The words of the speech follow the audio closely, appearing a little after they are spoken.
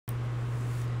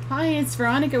Hi, it's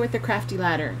Veronica with the Crafty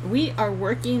Ladder. We are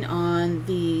working on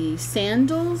the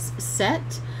Sandals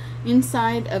set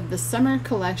inside of the summer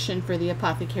collection for the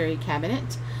Apothecary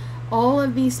Cabinet. All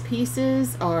of these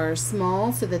pieces are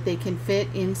small so that they can fit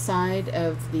inside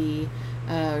of the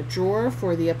drawer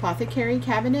for the Apothecary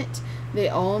Cabinet. They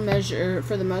all measure,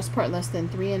 for the most part, less than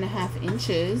 3.5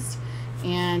 inches.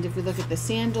 And if we look at the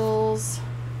sandals,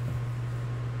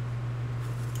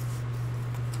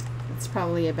 it's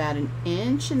probably about 1.5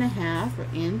 inches or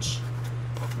inch.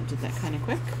 I did that kind of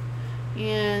quick.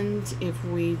 And if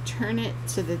we turn it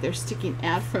so that they're sticking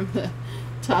out from the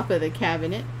top of the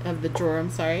cabinet, of the drawer, I'm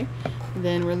sorry,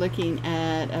 then we're looking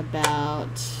at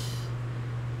about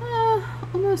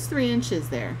almost 3 inches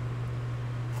there.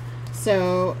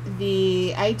 So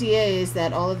the idea is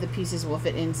that all of the pieces will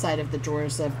fit inside of the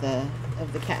drawers of the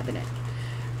cabinet.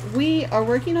 We are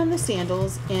working on the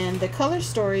sandals, and the color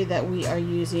story that we are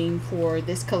using for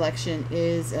this collection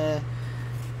is the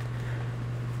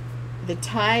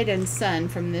tide and sun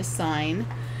from this sign.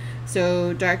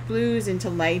 So dark blues into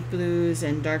light blues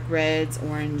and dark reds,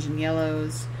 orange and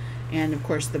yellows, and of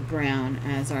course the brown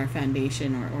as our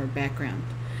foundation or background.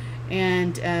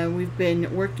 And we've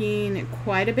been working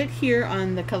quite a bit here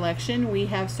on the collection. We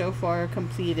have so far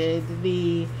completed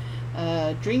the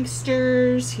drink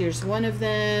stirrers. Here's one of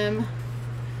them,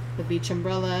 the beach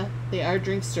umbrella. They are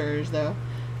drink stirrers though.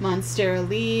 Monstera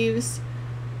leaves,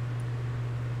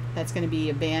 that's going to be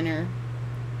a banner.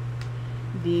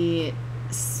 The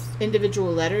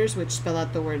individual letters which spell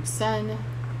out the word sun,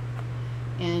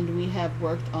 and we have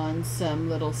worked on some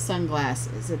little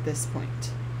sunglasses at this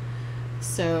point.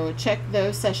 So check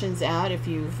those sessions out if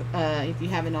you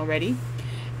haven't already.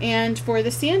 And for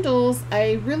the sandals,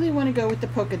 I really want to go with the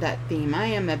polka dot theme. I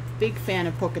am a big fan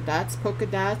of polka dots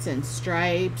and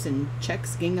stripes and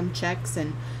checks, gingham checks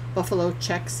and buffalo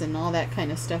checks and all that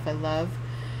kind of stuff I love.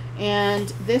 And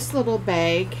this little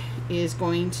bag is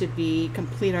going to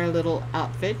complete our little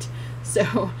outfit.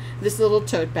 So this little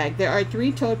tote bag. There are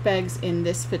 3 tote bags in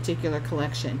this particular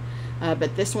collection,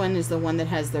 but this one is the one that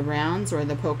has the rounds or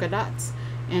the polka dots.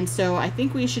 And so I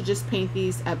think we should just paint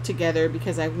these up together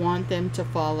because I want them to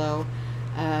follow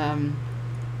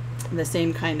the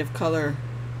same kind of color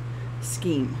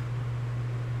scheme.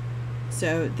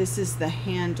 So this is the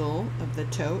handle of the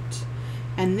tote.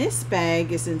 And this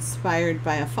bag is inspired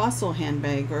by a fossil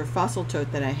handbag or fossil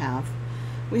tote that I have.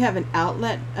 We have an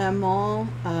outlet mall,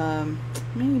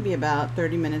 maybe about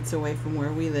 30 minutes away from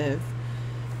where we live.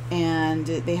 And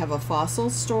they have a fossil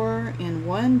store, and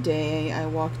one day I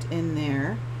walked in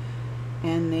there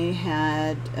and they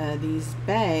had these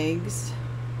bags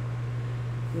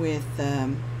with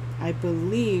I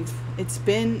believe it's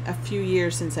been a few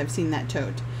years since I've seen that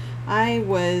tote. I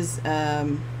was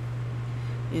in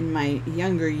my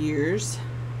younger years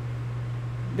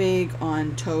big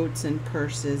on totes and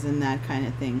purses and that kind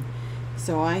of thing,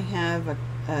 so I have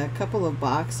a couple of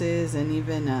boxes and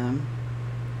even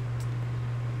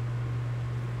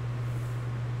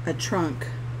a trunk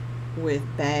with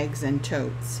bags and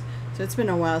totes. So it's been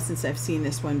a while since I've seen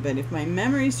this one, but if my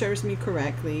memory serves me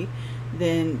correctly,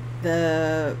 then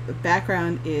the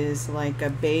background is like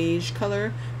a beige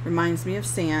color, reminds me of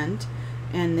sand,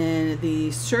 and then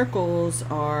the circles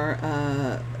are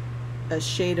a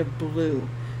shade of blue,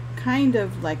 kind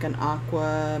of like an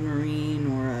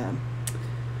aquamarine or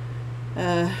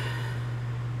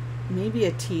maybe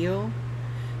a teal.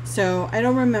 So I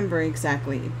don't remember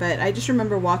exactly, but I just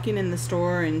remember walking in the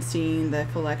store and seeing the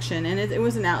collection, and it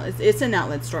was an outlet. It's an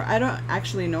outlet store. I don't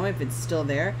actually know if it's still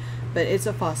there, but it's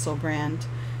a fossil brand,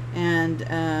 and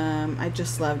I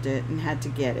just loved it and had to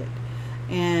get it.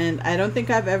 And I don't think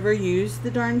I've ever used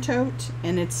the darn tote,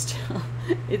 and it's still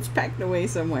it's packed away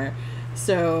somewhere,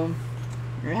 so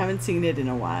I haven't seen it in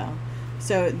a while.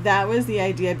 So that was the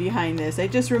idea behind this. I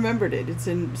just remembered it. It's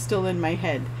still in my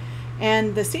head.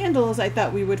 And the sandals, I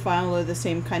thought we would follow the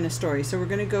same kind of story. So we're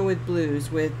going to go with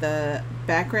blues, with the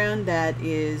background that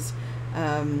is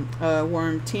a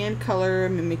warm tan color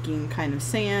mimicking kind of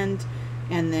sand,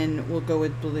 and then we'll go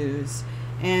with blues.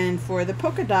 And for the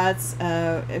polka dots,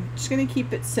 I'm just going to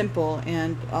keep it simple,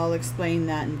 and I'll explain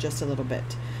that in just a little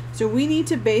bit. So we need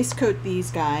to base coat these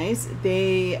guys.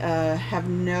 They have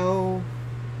no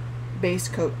base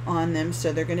coat on them,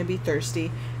 so they're going to be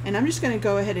thirsty, and I'm just going to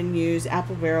go ahead and use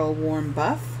Apple Barrel Warm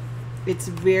Buff. It's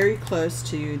very close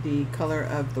to the color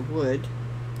of the wood.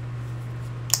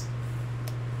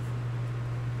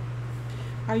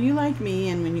 Are you like me,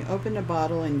 and when you open a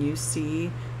bottle and you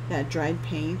see that dried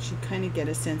paint, you kind of get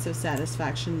a sense of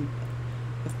satisfaction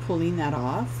of pulling that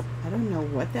off? I don't know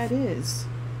what that is.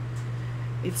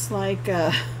 It's like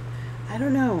I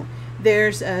don't know,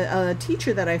 There's a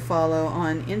teacher that I follow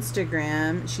on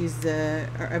Instagram. She's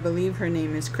I believe her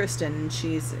name is Kristen, and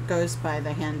she's goes by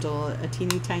the handle a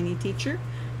teeny tiny teacher,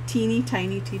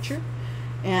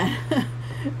 and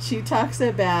she talks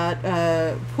about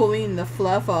pulling the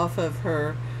fluff off of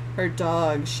her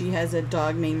dog. She has a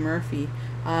dog named Murphy.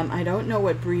 I don't know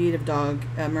what breed of dog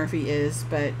Murphy is,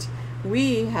 but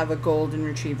we have a golden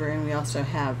retriever, and we also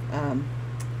have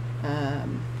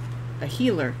a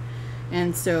healer.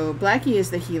 And so Blackie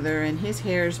is the healer, and his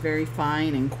hair is very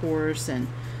fine and coarse, and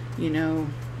you know,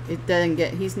 it doesn't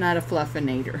get, he's not a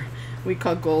fluffinator. We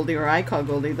call Goldie, or I call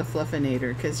Goldie, the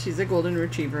fluffinator, because she's a golden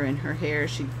retriever, and her hair,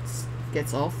 she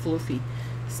gets all fluffy,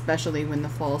 especially when the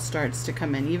fall starts to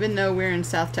come in. Even though we're in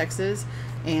South Texas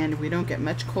and we don't get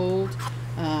much cold,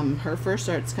 her fur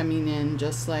starts coming in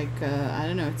just like, I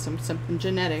don't know, it's something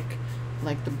genetic,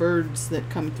 like the birds that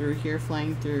come through here,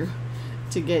 flying through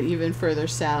to get even further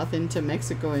south into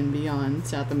Mexico and beyond,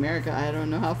 South America. I don't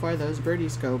know how far those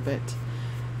birdies go, but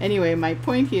anyway, my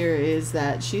point here is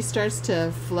that she starts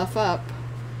to fluff up,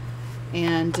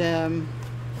 and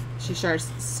she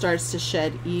starts to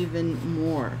shed even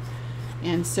more.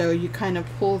 And so you kind of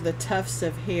pull the tufts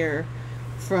of hair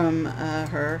from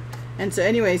her. And so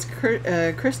anyways,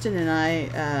 Kristen and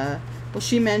I, well,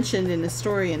 she mentioned in a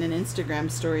story, in an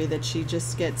Instagram story, that she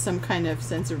just gets some kind of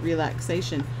sense of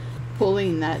relaxation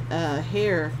pulling that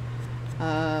hair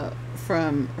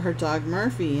from her dog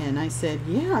Murphy. And I said,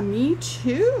 yeah, me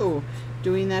too,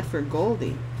 doing that for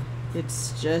Goldie.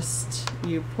 It's just,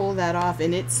 you pull that off,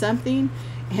 and it's something.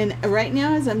 And right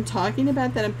now, as I'm talking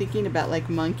about that, I'm thinking about like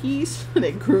monkeys.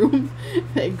 They groom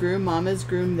mamas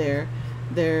groom their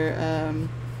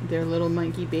little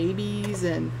monkey babies,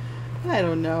 and I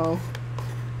don't know,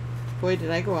 boy, did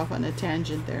I go off on a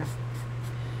tangent there.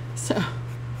 So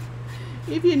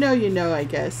if you know, you know, I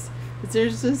guess. But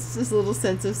there's just this little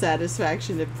sense of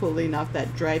satisfaction of pulling off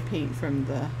that dry paint from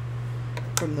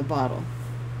the bottle.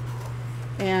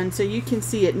 And so you can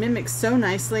see it mimics so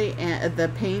nicely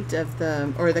the paint of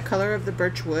the color of the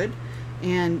birch wood.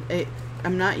 And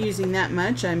I'm not using that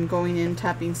much. I'm going in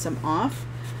tapping some off,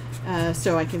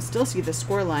 so I can still see the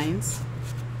score lines,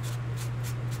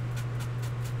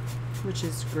 which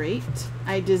is great.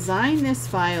 I designed this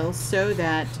file so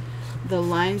that the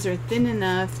lines are thin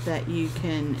enough that you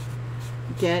can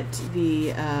get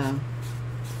the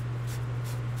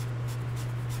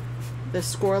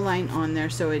score line on there,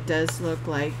 so it does look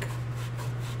like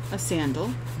a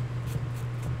sandal.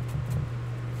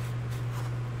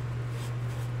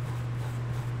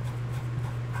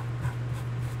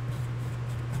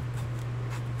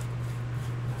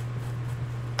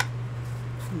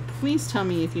 And please tell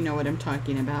me if you know what I'm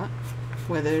talking about,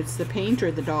 whether it's the paint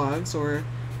or the dogs, or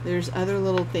there's other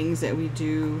little things that we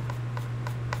do,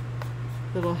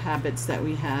 little habits that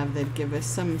we have that give us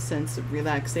some sense of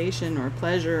relaxation or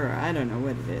pleasure, or I don't know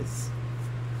what it is.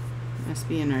 It must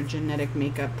be in our genetic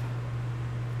makeup.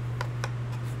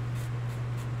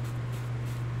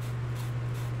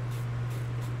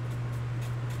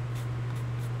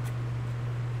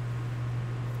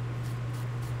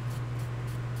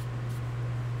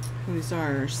 Who's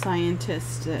our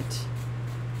scientist that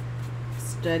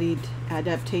studied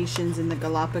adaptations in the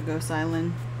Galapagos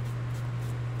Island?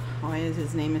 Why is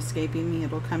his name escaping me?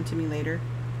 It'll come to me later.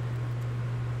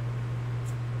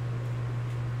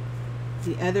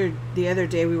 The other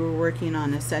day we were working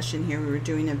on a session here. We were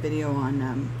doing a video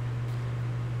on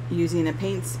using a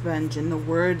paint sponge, and the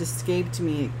word escaped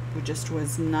me. It just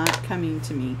was not coming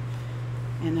to me.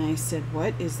 And I said,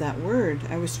 what is that word?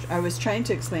 I was trying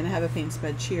to explain. I have a paint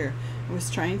sponge here. I was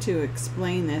trying to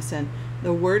explain this, and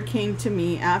the word came to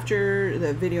me after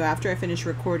the video, after I finished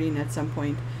recording at some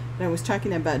point. I was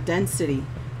talking about density,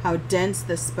 how dense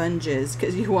the sponge is,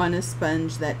 because you want a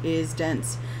sponge that is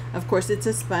dense. Of course, it's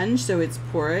a sponge, so it's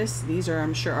porous. These are,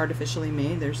 I'm sure, artificially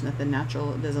made. There's nothing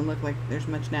natural. It doesn't look like there's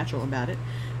much natural about it.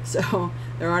 So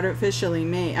they're artificially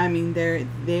made. I mean,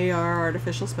 they are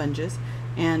artificial sponges,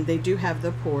 and they do have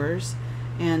the pores,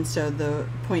 and so the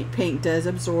paint does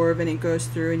absorb, and it goes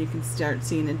through, and you can start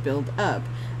seeing it build up.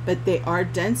 But they are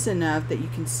dense enough that you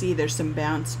can see there's some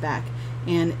bounce back.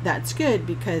 And that's good,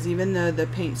 because even though the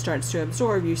paint starts to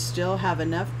absorb, you still have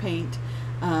enough paint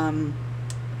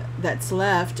that's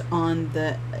left on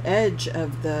the edge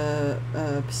of the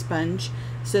sponge,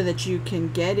 so that you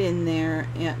can get in there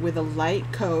with a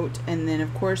light coat, and then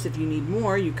of course if you need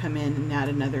more, you come in and add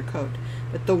another coat.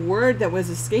 But the word that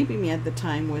was escaping me at the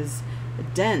time was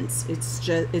dense. It's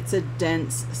a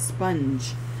dense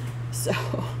sponge. So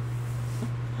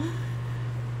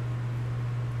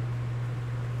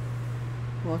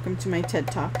welcome to my TED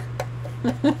Talk.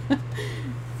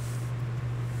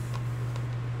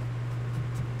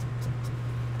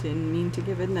 Didn't mean to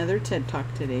give another TED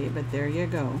Talk today, but there you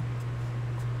go.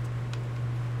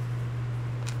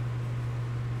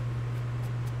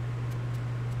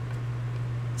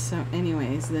 So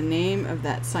anyways, the name of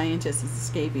that scientist is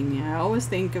escaping me. I always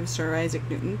think of Sir Isaac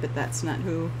Newton, but that's not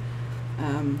who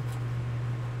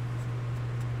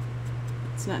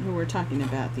we're talking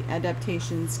about. The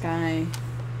adaptations guy,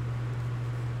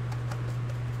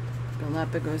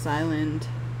 Galapagos Island.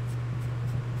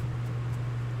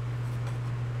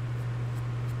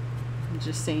 I'm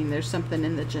just saying there's something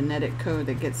in the genetic code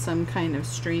that gets some kind of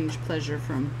strange pleasure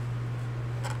from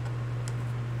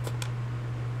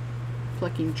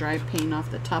plucking dry paint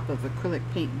off the top of acrylic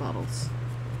paint bottles.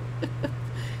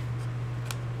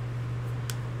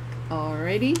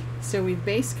 Alrighty, so we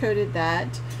base coated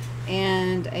that,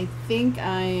 and I think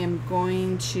I am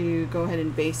going to go ahead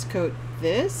and base coat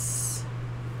this.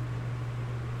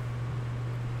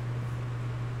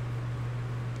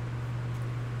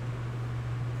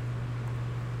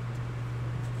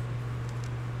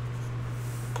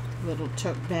 Little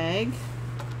tote bag.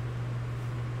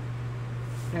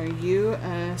 Are you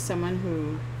someone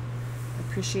who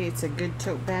appreciates a good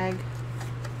tote bag?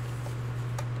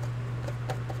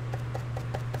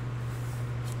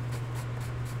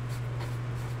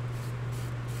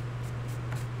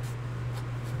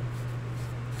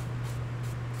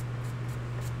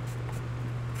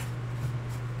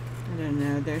 I don't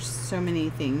know, there's so many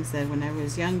things that when I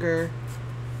was younger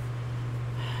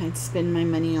I'd spend my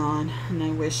money on, and I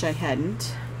wish I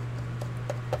hadn't.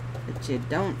 But you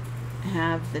don't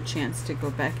have the chance to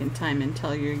go back in time and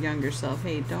tell your younger self,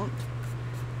 hey, don't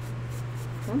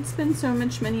spend so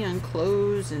much money on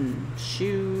clothes and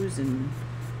shoes and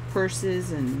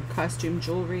purses and costume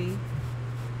jewelry.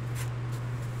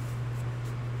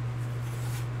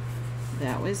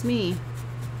 That was me.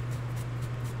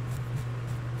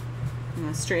 You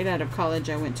know, straight out of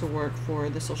college I went to work for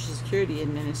the Social Security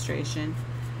Administration,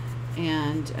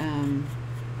 and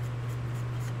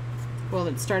well,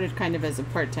 it started kind of as a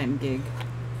part-time gig.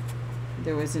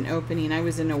 There was an opening. I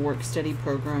was in a work-study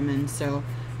program, and so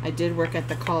I did work at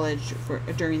the college for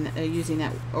during the, using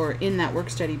that, or in that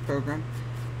work-study program,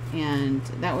 and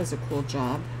that was a cool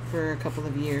job for a couple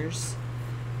of years.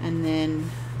 And then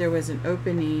there was an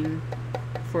opening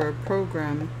for a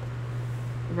program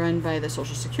run by the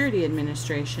Social Security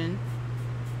Administration,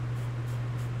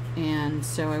 and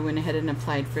so I went ahead and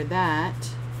applied for that.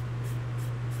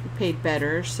 It paid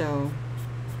better, so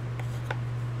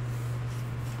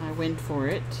I went for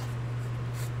it.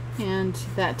 And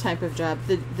that type of job,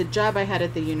 the job I had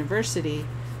at the university,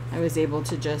 I was able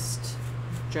to just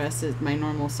dress as my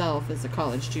normal self as a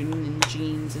college student in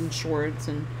jeans and shorts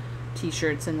and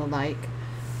t-shirts and the like.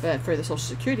 But for the Social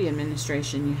Security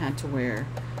Administration, you had to wear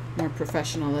more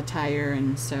professional attire,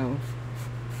 and so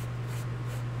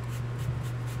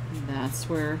that's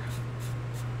where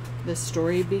the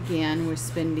story began, with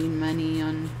spending money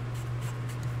on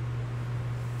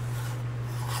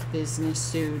business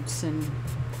suits and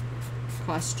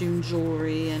costume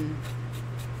jewelry and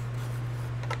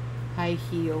high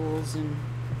heels and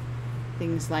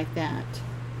things like that.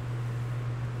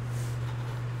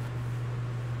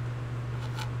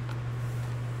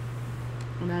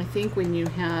 And I think when you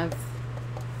have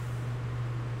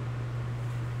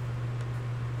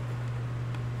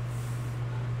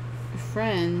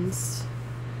friends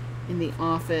in the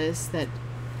office that,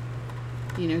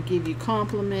 you know, give you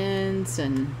compliments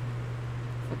and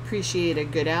appreciate a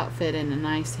good outfit and a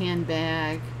nice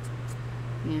handbag,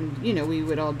 and you know, we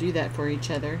would all do that for each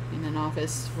other in an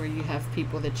office where you have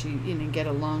people that you know, get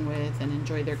along with and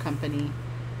enjoy their company,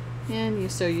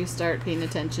 and so you start paying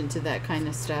attention to that kind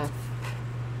of stuff.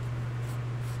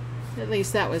 At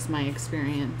least that was my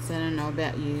experience. I don't know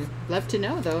about you. Love to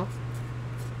know though.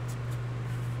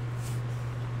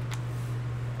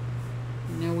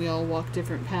 You know, we all walk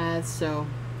different paths, so.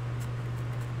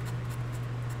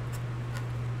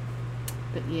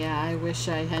 But yeah, I wish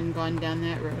I hadn't gone down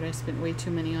that road. I spent way too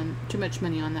much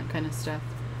money on that kind of stuff.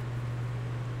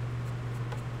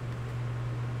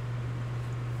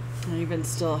 I even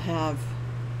still have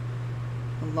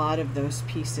a lot of those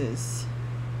pieces.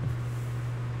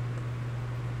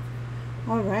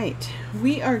 All right,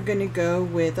 we are going to go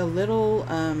with a little,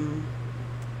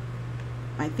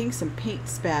 I think some paint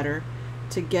spatter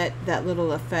to get that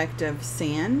little effect of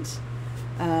sand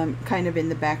kind of in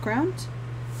the background.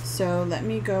 So let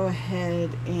me go ahead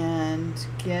and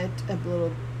get a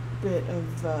little bit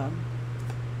of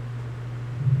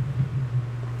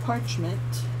parchment.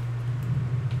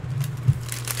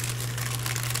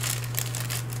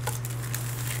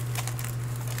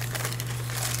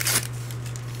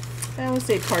 I would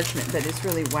say parchment, but it's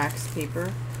really wax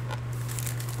paper.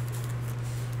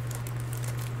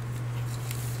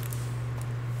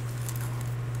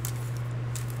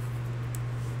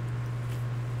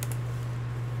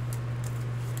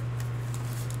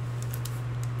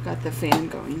 Got the fan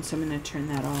going, so I'm going to turn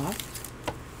that off.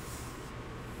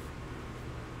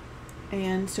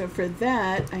 And so for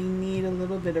that, I need a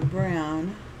little bit of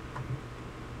brown.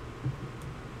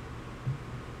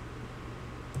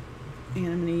 And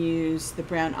I'm going to use the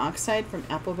brown oxide from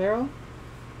Apple Barrel.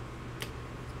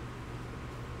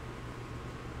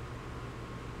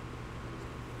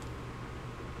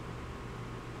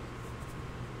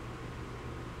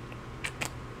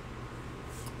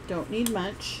 Don't need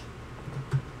much.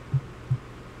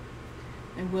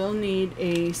 I will need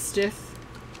a stiff,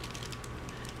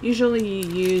 usually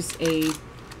you use a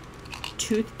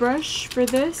toothbrush for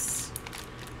this,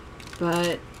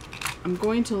 but I'm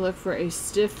going to look for a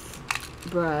stiff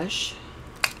brush.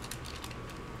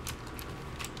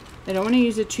 I don't want to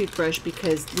use a toothbrush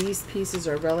because these pieces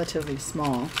are relatively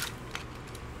small.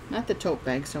 Not the tote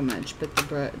bag so much, but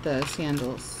the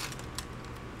sandals.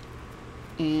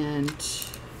 And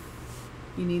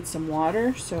you need some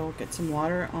water, so get some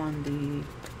water on the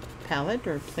palette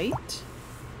or plate.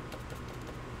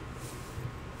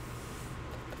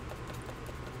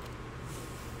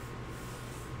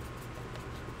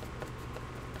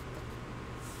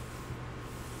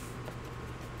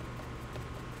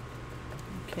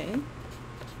 Okay,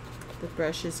 the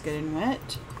brush is getting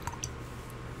wet.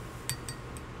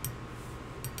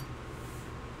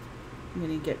 I'm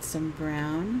going to get some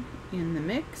brown in the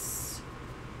mix.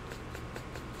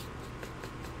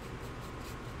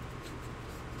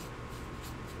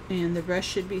 And the brush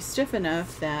should be stiff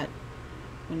enough that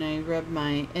when I rub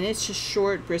my, and it's just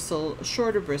shorter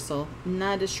bristle,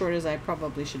 not as short as I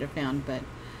probably should have found, but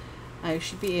I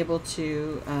should be able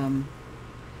to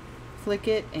flick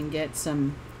it and get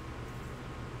some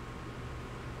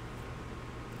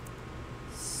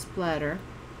splatter.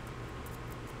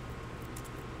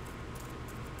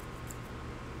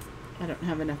 I don't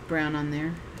have enough brown on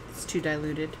there. It's too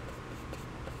diluted.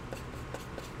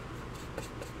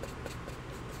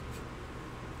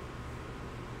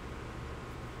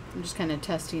 I'm just kind of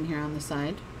testing here on the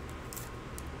side.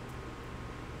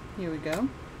 Here we go.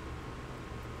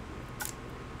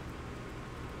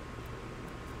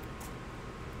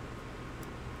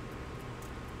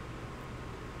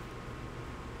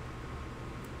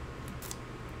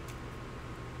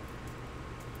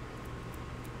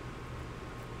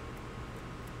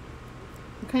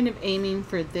 I'm kind of aiming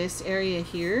for this area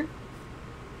here.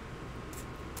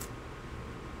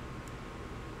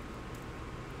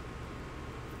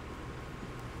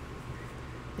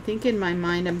 I think in my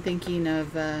mind I'm thinking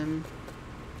of kind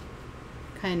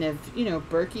of, you know,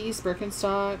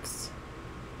 Birkenstocks.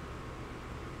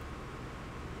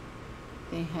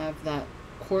 They have that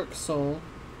cork sole.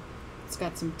 It's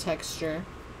got some texture.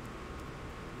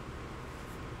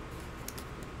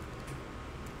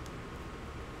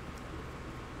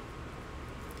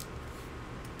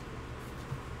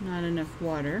 Not enough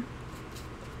water.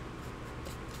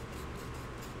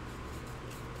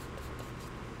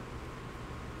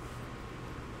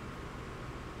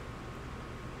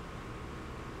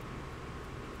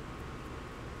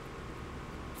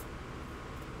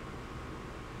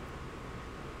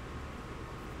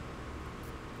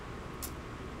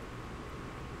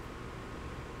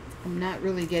 I'm not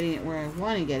really getting it where I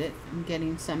want to get it. I'm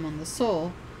getting some on the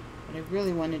sole, but I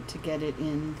really wanted to get it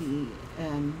in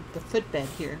the footbed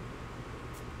here.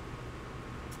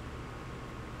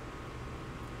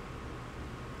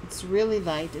 It's really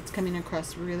light. It's coming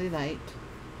across really light.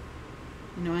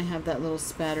 You know, I have that little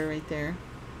spatter right there.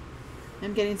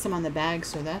 I'm getting some on the bag,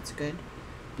 so that's good.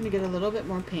 I'm going to get a little bit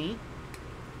more paint.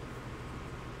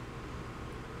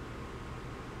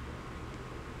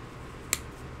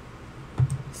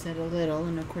 Said a little,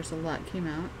 and of course a lot came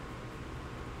out.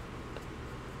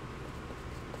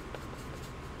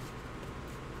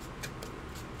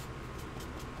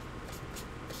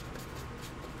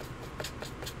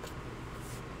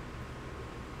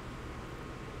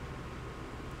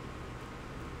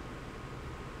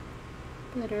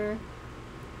 Better.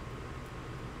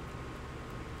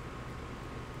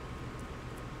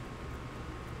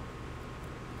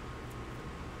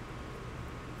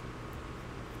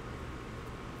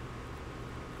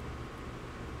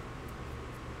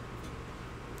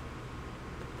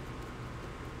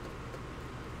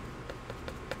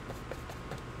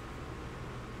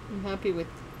 I'm happy with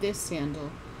this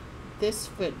sandal. This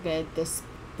footbed, the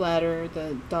splatter,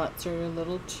 the dots are a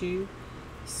little too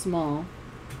small.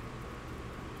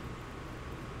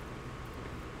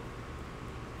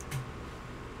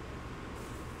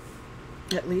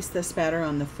 At least the spatter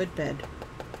on the footbed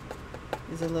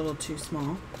is a little too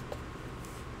small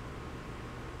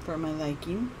for my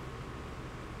liking.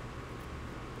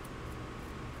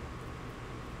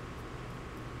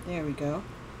 There we go.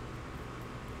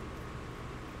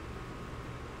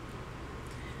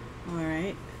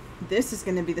 Alright. This is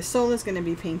going to be, the sole is going to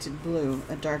be painted blue,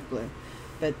 a dark blue.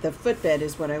 But the footbed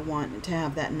is what I want to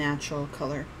have that natural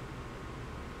color.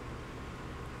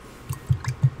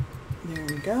 There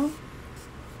we go.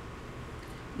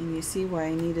 And you see why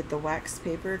I needed the wax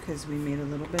paper, because we made a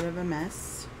little bit of a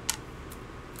mess.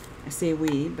 I say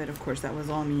we, but of course that was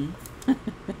all me.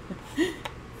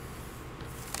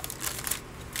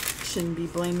 Shouldn't be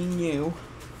blaming you.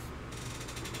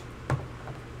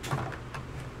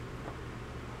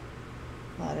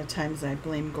 A lot of times I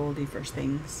blame Goldie for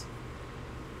things.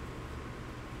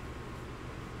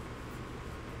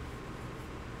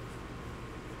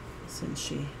 Since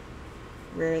she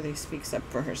rarely speaks up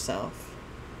for herself.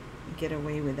 Get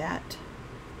away with that.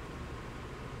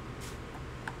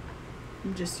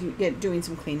 I'm just doing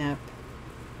some cleanup.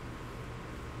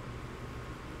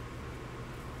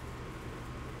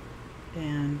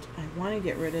 And I want to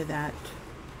get rid of that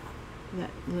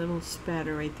little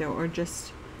spatter right there, or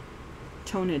just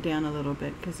tone it down a little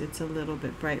bit because it's a little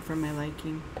bit bright for my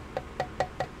liking,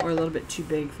 or a little bit too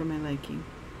big for my liking.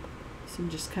 So I'm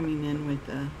just coming in with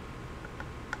the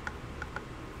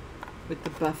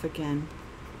buff again,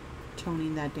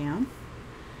 toning that down.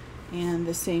 And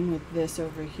the same with this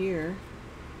over here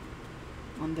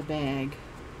on the bag.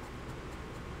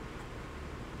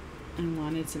 I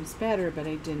wanted some spatter, but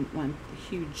I didn't want the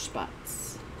huge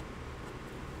spots.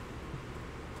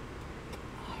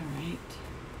 Alright.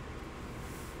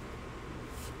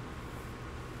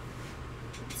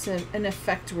 It's an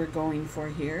effect we're going for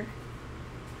here.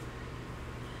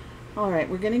 Alright,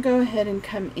 we're going to go ahead and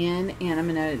come in, and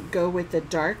I'm going to go with the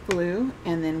dark blue,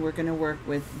 and then we're going to work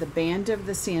with the band of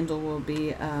the sandal will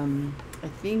be, I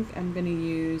think I'm going to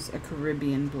use a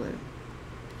Caribbean blue.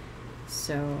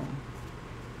 So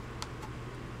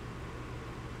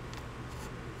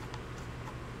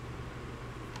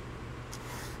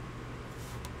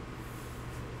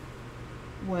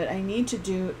what I need to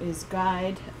do is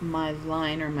guide my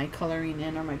line, or my coloring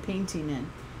in, or my painting in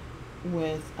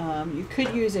with, you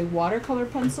could use a watercolor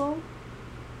pencil,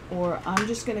 or I'm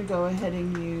just going to go ahead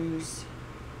and use,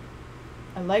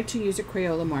 I like to use a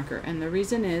Crayola marker, and the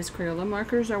reason is Crayola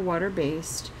markers are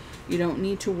water-based. You don't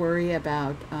need to worry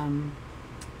about them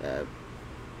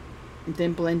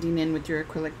blending in with your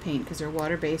acrylic paint, because they're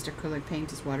water-based. Acrylic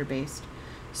paint is water-based,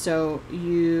 so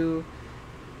you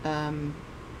can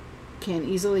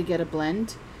easily get a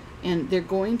blend, and they're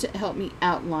going to help me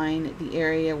outline the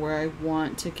area where I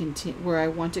want to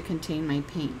contain my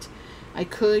paint. I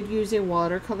could use a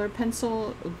watercolor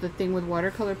pencil. The thing with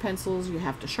watercolor pencils, you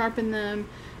have to sharpen them,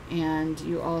 and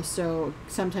you also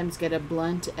sometimes get a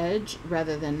blunt edge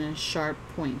rather than a sharp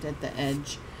point at the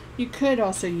edge. You could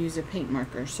also use a paint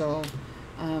marker, so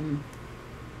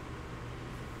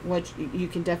you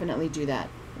can definitely do that.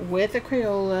 With a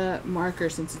Crayola marker,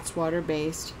 since it's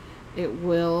water-based, it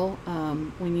will,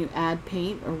 when you add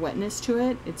paint or wetness to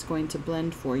it, it's going to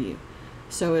blend for you.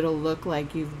 So it'll look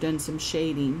like you've done some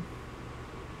shading.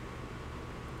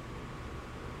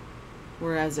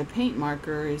 Whereas a paint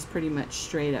marker is pretty much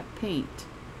straight up paint.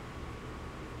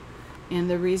 And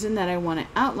the reason that I want to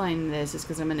outline this is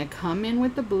because I'm going to come in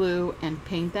with the blue and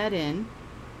paint that in.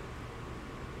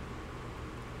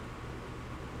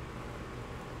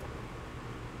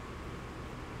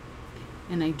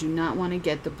 And I do not want to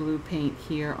get the blue paint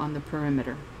here on the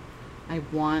perimeter. I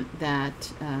want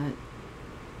that,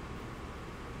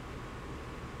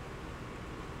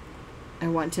 I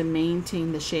want to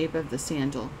maintain the shape of the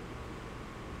sandal.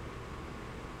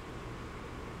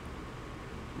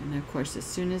 And of course, as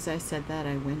soon as I said that,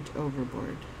 I went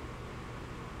overboard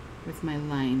with my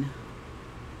line.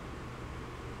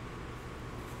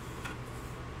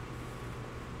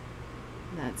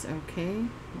 That's okay.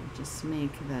 We'll just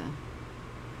make the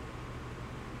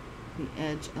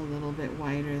edge a little bit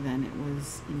wider than it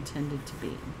was intended to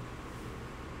be.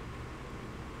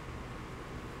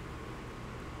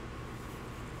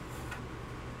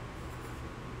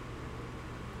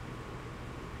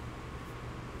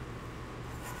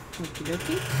 Okie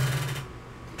dokie.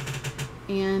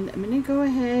 And I'm going to go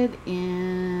ahead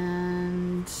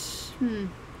and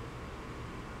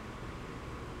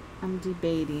I'm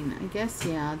debating. I guess,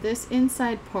 yeah, this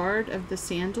inside part of the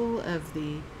sandal of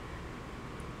the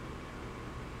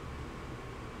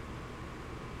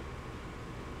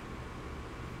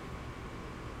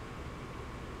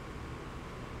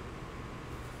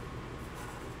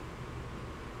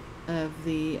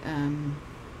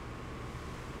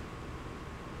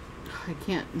I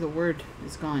can't, the word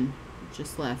is gone, it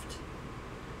just left.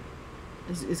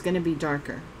 Is going to be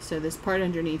darker. So this part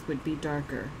underneath would be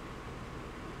darker.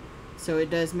 So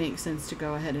it does make sense to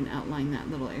go ahead and outline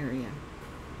that little area.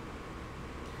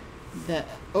 The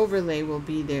overlay will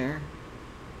be there,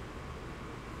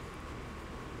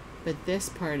 but this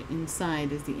part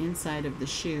inside is the inside of the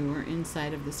shoe, or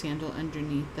inside of the sandal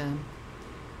underneath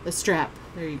the strap.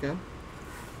 There you go.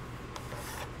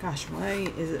 Gosh,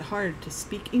 why is it hard to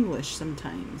speak English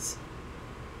sometimes?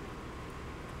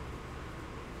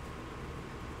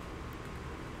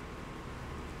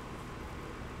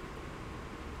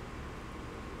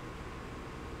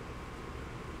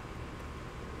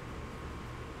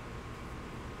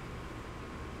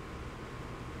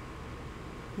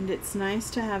 And it's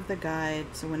nice to have the guide,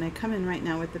 so when I come in right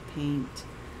now with the paint,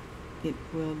 it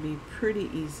will be pretty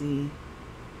easy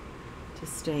to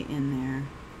stay in there.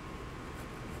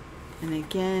 And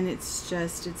again, it's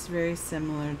very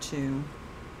similar to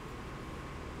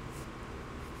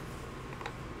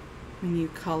when you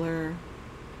color,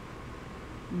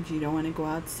 if you don't want to go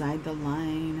outside the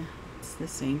line, it's the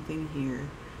same thing here.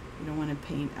 You don't want to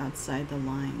paint outside the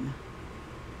line.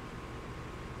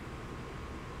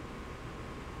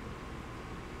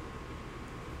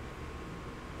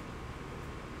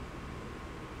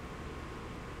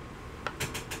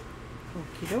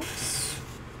 Okie dokes.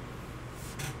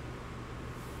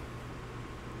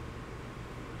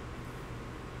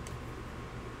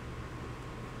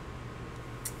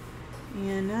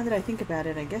 And now that I think about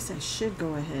it, I guess I should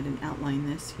go ahead and outline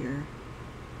this here.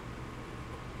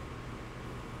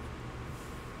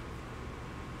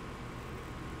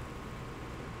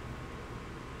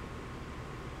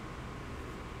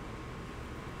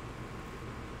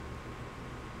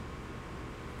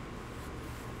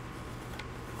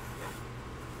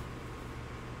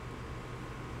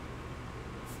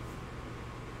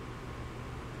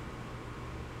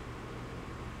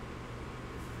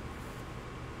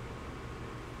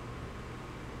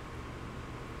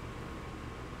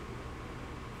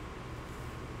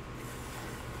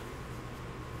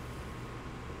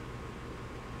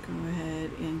 Go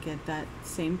ahead and get that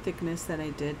same thickness that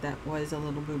I did. That was a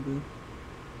little boo-boo,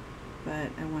 but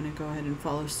I want to go ahead and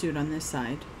follow suit on this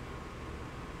side.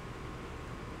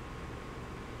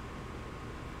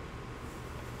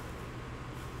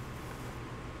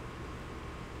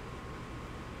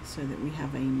 So that we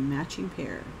have a matching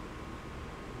pair.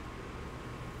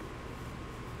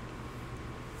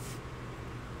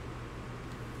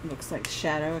 Looks like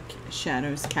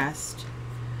shadows cast.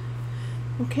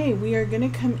 Okay, we are going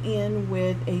to come in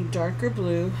with a darker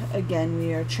blue. Again,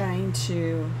 we are trying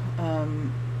to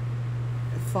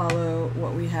follow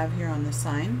what we have here on the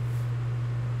sign.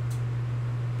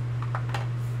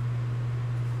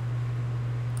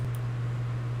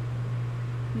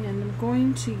 And I'm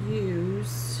going to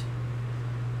use,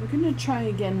 we're going to try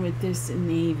again with this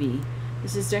navy.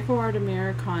 This is Deco Art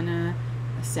Americana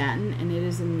satin, and it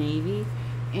is a navy.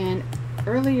 And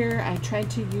earlier I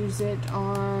tried to use it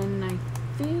on, I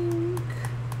think,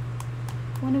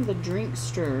 one of the drink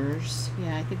stirrers.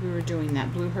 Yeah, I think we were doing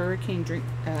that Blue Hurricane drink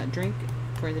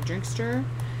for the drink stirrer,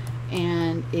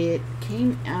 and it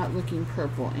came out looking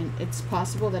purple. And it's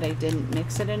possible that I didn't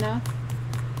mix it enough,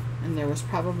 and there was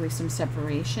probably some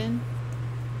separation.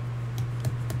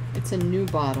 It's a new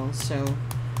bottle, so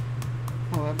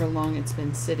however long it's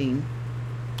been sitting.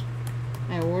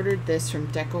 I ordered this from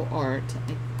Deco Art.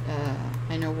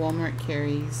 I know Walmart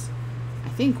carries, I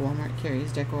think Walmart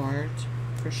carries Deco Art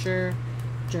for sure.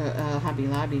 Hobby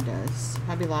Lobby does.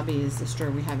 Hobby Lobby is the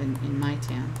store we have in my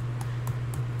town.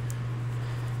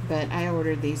 But I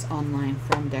ordered these online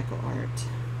from Deco Art.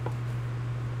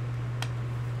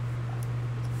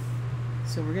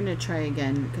 So we're going to try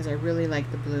again because I really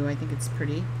like the blue. I think it's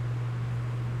pretty.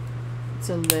 It's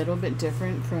a little bit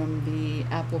different from the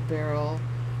Apple Barrel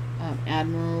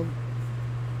Admiral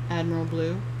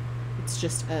Blue. It's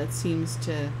just it seems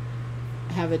to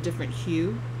have a different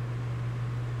hue.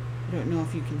 I don't know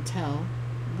if you can tell.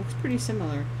 It looks pretty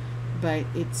similar, but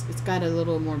it's got a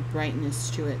little more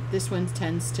brightness to it. This one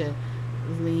tends to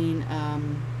lean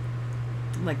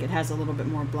like it has a little bit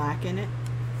more black in it.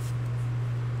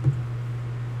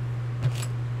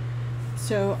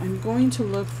 So I'm going to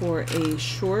look for a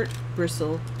short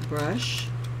bristle brush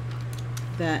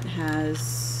that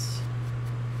has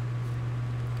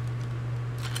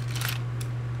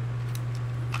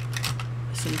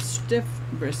some stiff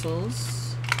bristles.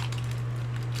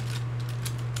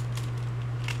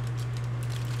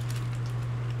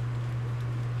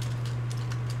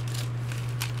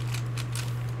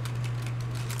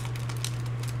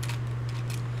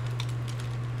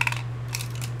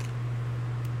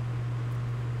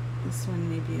 This one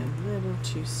may be a little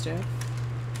too stiff.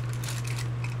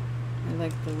 I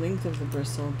like the length of the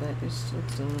bristle, but it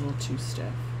looks a little too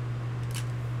stiff.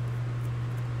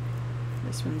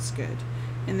 This one's good.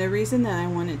 And the reason that I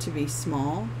want it to be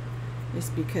small is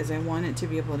because I want it to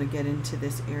be able to get into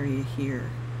this area here.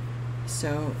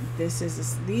 So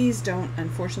these don't,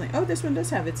 unfortunately, oh, this one does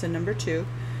have, it's a number 2.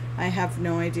 I have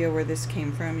no idea where this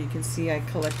came from. You can see I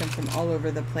collect them from all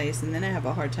over the place, and then I have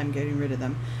a hard time getting rid of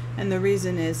them. And the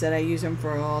reason is that I use them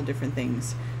for all different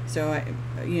things. So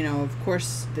you know, of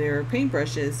course they're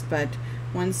paintbrushes, but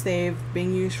once they've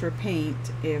been used for paint,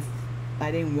 if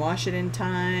I didn't wash it in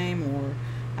time, or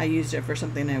I used it for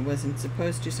something I wasn't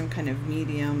supposed to, some kind of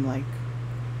medium like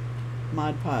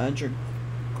Mod Podge or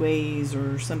glaze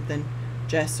or something,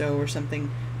 gesso or something,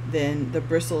 then the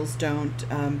bristles don't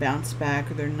bounce back,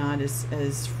 or they're not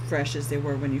as fresh as they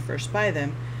were when you first buy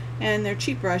them. And they're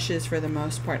cheap brushes for the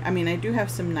most part. I mean, I do have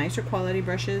some nicer quality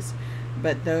brushes,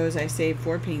 but those I save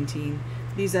for painting.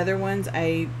 These other ones,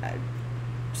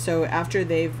 so after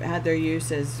they've had their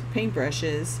use as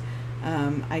paintbrushes,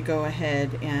 I go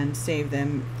ahead and save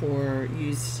them for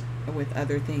use with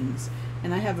other things.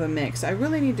 And I have a mix. I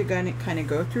really need to kind of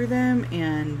go through them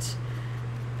and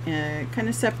kind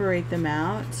of separate them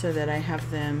out so that I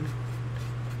have them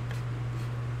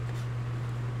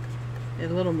a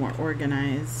little more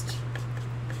organized.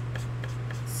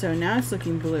 So now it's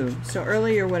looking blue. So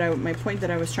earlier my point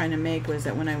that I was trying to make was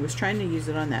that when I was trying to use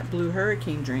it on that blue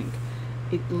hurricane drink,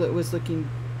 it was looking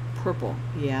purple.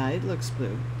 Yeah, it looks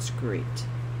blue. It's great.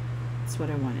 That's what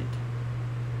I wanted.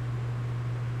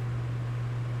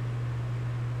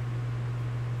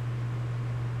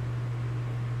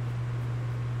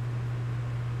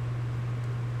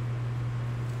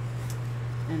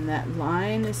 And that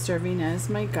line is serving as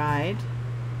my guide.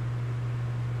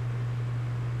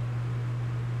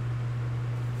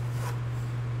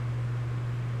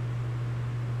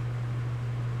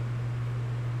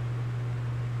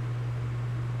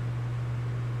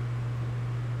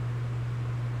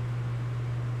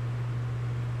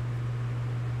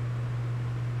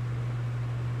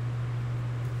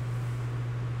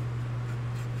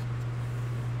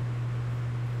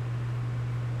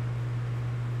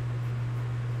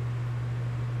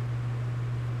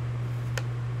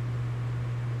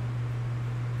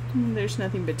 There's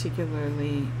nothing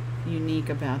particularly unique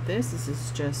about this. This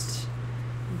is just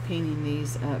painting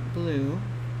these blue.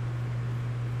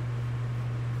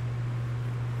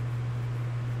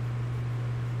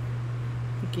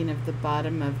 Thinking of the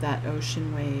bottom of that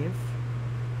ocean wave.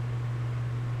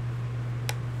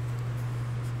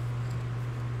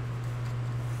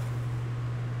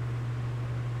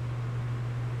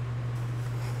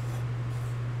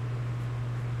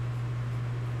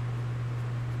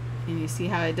 And you see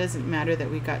how it doesn't matter that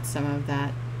we got some of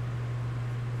that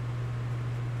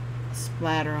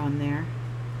splatter on there,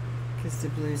 because the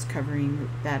blue is covering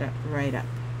that up, right up.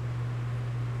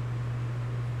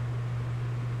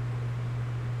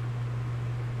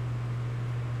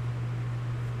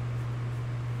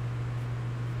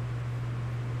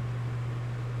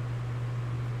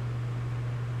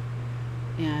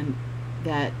 And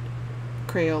that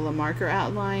Crayola marker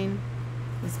outline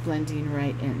is blending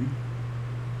right in.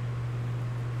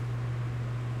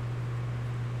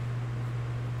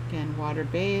 Again, water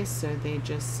based, so they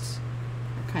just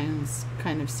are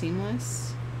kind of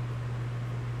seamless.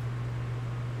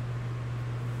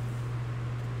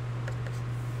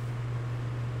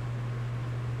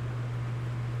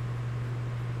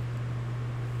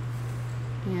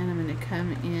 And I'm going to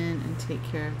come in and take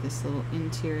care of this little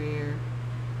interior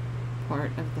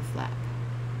part of the flap.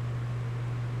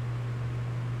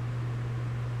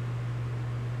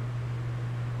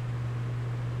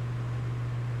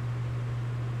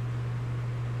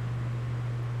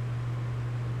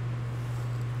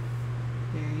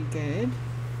 Good. It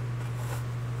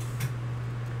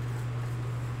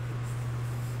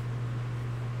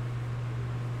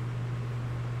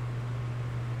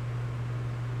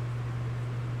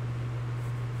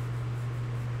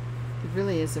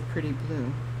really is a pretty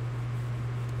blue.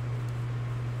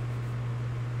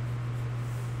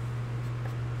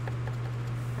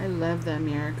 I love the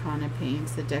Americana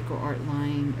paints, the Deco Art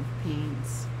line of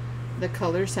paints. The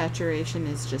color saturation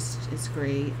is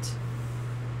great.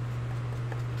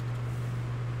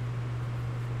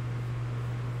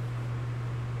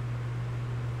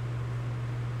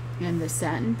 And the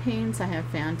satin paints I have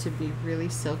found to be really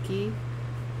silky.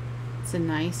 It's a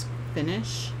nice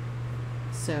finish,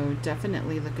 so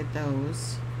definitely look at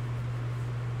those.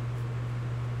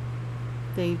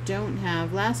 They don't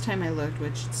have, last time I looked,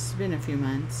 which it's been a few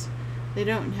months, they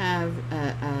don't have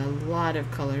a lot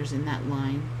of colors in that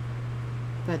line,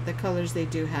 but the colors they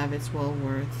do have, it's well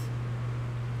worth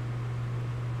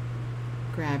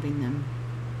grabbing them.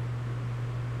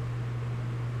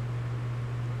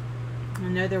 I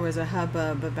know there was a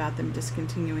hubbub about them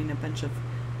discontinuing a bunch of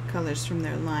colors from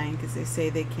their line because they say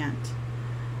they can't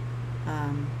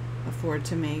afford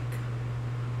to make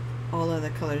all of the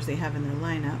colors they have in their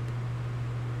lineup.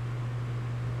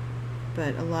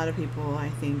 But a lot of people, I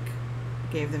think,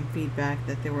 gave them feedback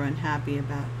that they were unhappy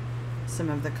about some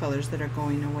of the colors that are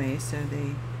going away, so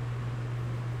they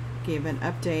gave an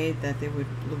update that they would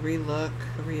relook,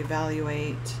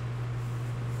 reevaluate.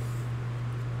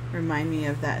 Remind me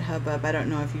of that hubbub. I don't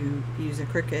know if you use a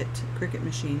Cricut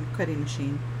machine, cutting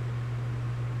machine,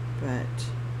 but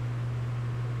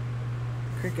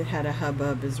Cricut had a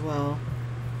hubbub as well.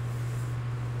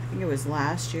 I think it was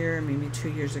last year, or maybe 2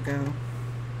 years ago,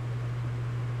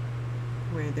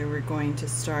 where they were going to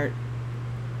start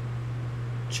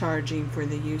charging for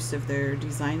the use of their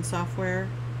design software.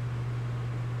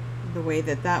 The way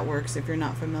that that works, if you're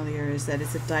not familiar, is that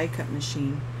it's a die cut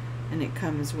machine, and it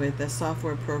comes with a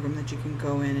software program that you can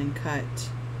go in and cut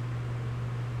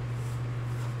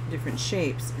different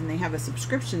shapes, and they have a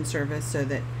subscription service so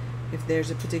that if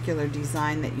there's a particular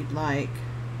design that you'd like,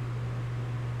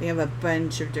 they have a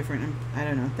bunch of different, I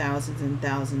don't know, thousands and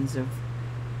thousands of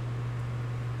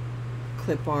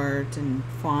clip art and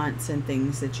fonts and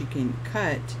things that you can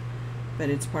cut, but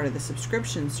it's part of the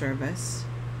subscription service,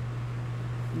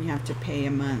 and you have to pay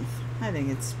a month. I think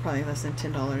it's probably less than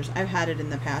 $10. I've had it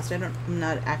in the past. I'm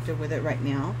not active with it right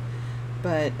now,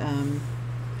 but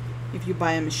if you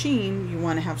buy a machine, you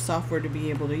want to have software to be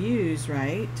able to use,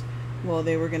 right? Well,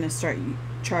 they were going to start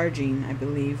charging, I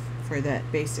believe, for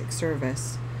that basic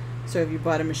service. So if you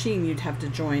bought a machine, you'd have to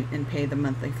join and pay the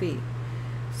monthly fee.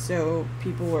 So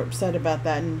people were upset about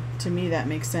that, and to me that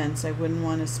makes sense. I wouldn't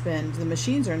want to spend, the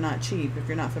machines are not cheap if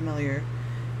you're not familiar.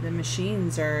 The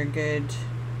machines are a good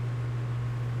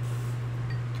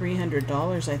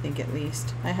 $300, I think, at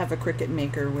least. I have a Cricut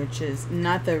Maker, which is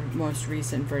not the most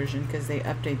recent version because they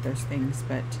update those things,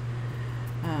 but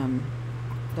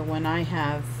the one I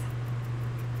have,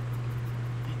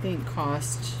 I think,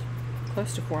 cost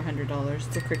close to $400.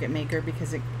 It's a Cricut Maker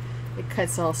because it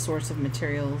cuts all sorts of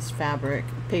materials, fabric,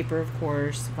 paper, of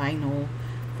course, vinyl,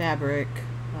 fabric,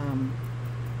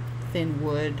 thin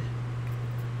wood,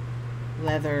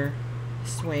 leather,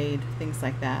 suede, things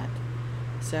like that.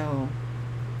 So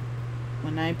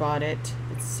when I bought it,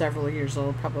 it's several years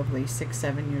old, probably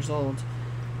 6-7 years old.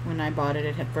 When I bought it,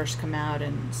 it had first come out,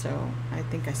 and so I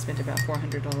think I spent about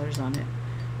 $400 on it.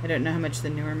 I don't know how much the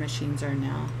newer machines are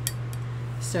now.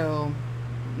 So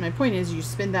my point is, you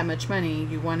spend that much money,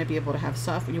 you want to be able to have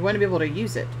software, you want to be able to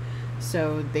use it.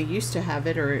 So they used to have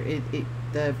it, or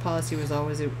the policy was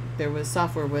always there was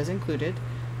software was included,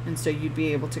 and so you'd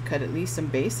be able to cut at least some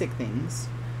basic things.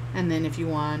 And then if you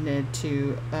wanted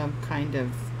to kind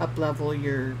of up-level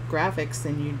your graphics,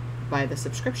 then you'd buy the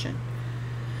subscription.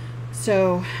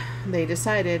 So they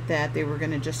decided that they were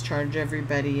going to just charge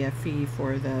everybody a fee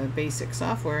for the basic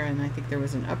software, and I think there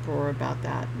was an uproar about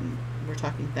that. And we're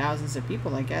talking thousands of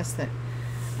people, I guess, that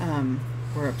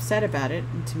were upset about it,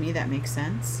 and to me that makes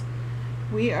sense.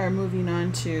 We are moving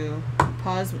on to,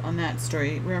 pause on that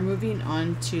story, we're moving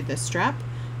on to the strap,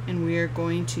 and we are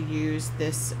going to use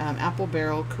this Apple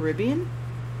Barrel Caribbean.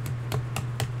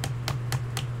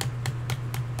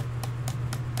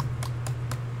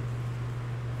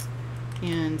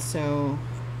 And so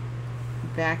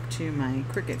back to my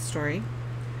Cricut story.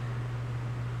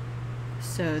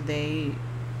 So they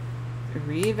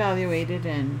reevaluated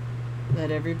and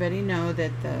let everybody know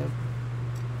that the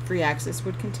free access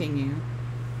would continue.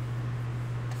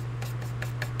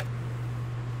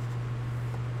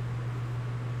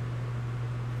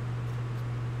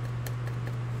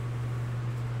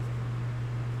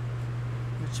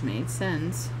 Which made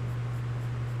sense,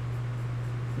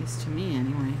 at least to me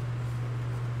anyway.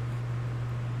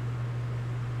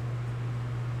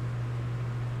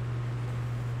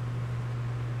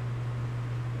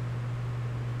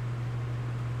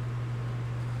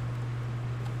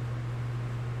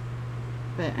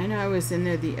 But I know I was in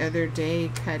there the other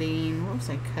day cutting, what was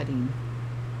I cutting?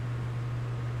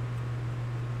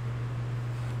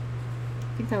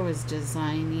 I think I was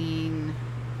designing,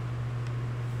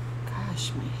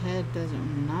 gosh, my head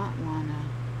doesn't not wanna.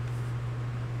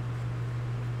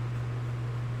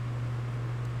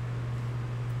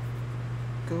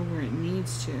 Go where it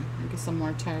needs to. I guess I'm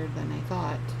more tired than I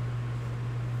thought.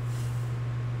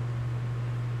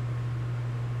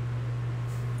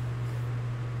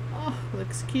 Oh,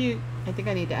 looks cute. I think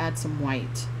I need to add some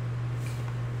white.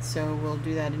 So we'll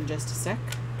do that in just a sec.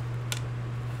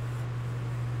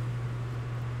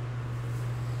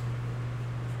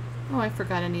 Oh, I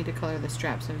forgot I need to color the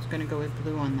strap, so I was going to go with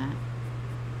blue on that.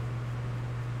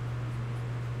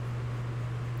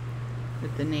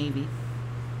 with the navy.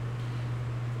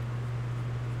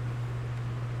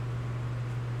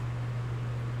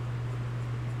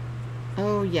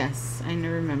 Oh yes, I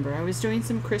remember. I was doing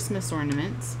some Christmas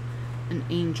ornaments, an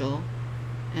angel,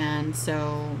 and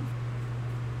so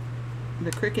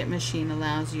the Cricut machine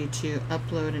allows you to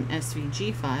upload an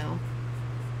SVG file.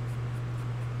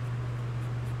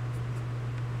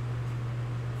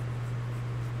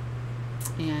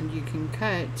 And you can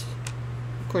cut,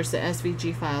 of course, the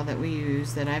SVG file that we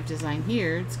use, that I've designed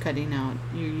here, it's cutting out,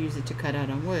 you use it to cut out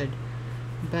on wood.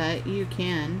 But you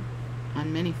can,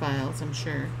 on many files, I'm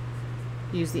sure,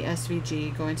 use the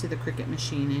SVG, go into the Cricut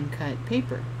machine and cut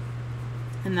paper.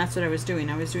 And that's what I was doing.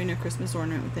 I was doing a Christmas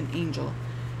ornament with an angel,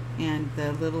 and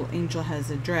the little angel has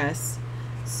a dress.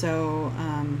 So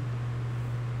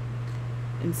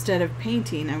instead of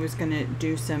painting, I was going to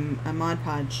do some Mod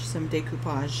Podge, some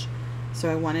decoupage. So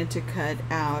I wanted to cut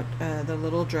out the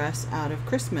little dress out of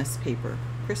Christmas paper,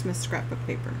 Christmas scrapbook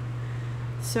paper.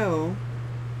 So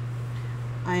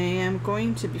I am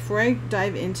going to, before I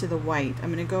dive into the white,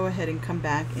 I'm going to go ahead and come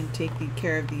back and take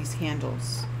care of these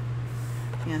handles.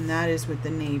 And that is with the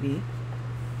navy.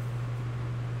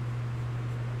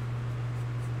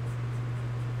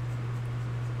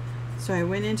 So I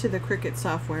went into the Cricut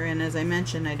software, and as I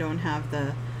mentioned, I don't have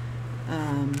the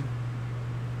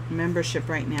membership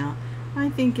right now. I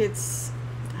think it's,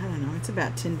 I don't know, it's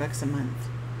about $10 a month.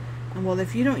 And well,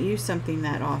 if you don't use something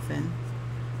that often,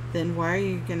 then why are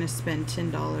you going to spend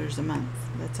 $10 a month?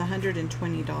 That's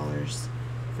 $120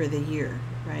 for the year,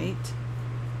 right?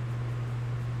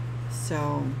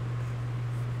 So,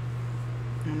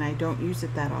 and I don't use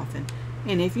it that often.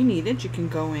 And if you need it, you can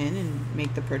go in and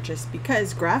make the purchase,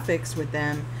 because graphics with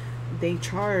them, they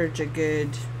charge a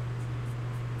good,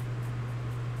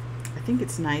 I think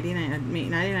it's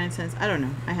 99 cents. I don't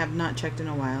know. I have not checked in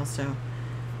a while, so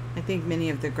I think many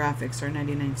of the graphics are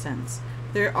 99 cents.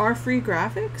 There are free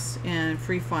graphics and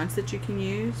free fonts that you can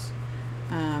use,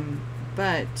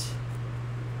 but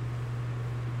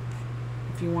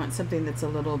if you want something that's a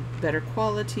little better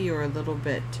quality or a little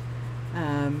bit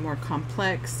more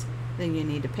complex, then you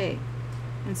need to pay.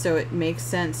 And so it makes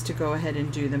sense to go ahead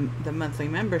and do the monthly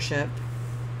membership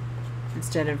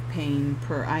instead of paying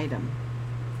per item.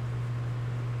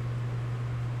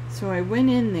 So I went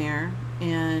in there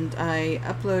and I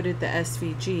uploaded the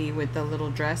SVG with the little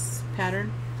dress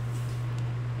pattern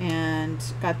and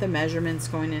got the measurements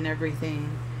going and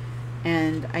everything.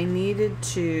 And I needed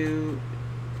to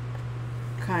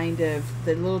kind of,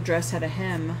 the little dress had a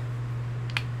hem,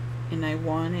 and I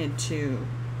wanted to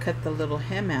cut the little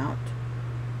hem out.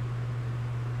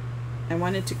 I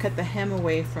wanted to cut the hem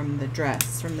away from the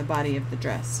dress, from the body of the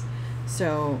dress.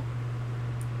 So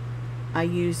I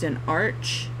used an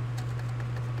arch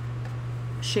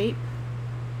shape.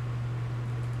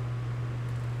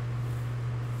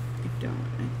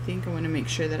 I think I want to make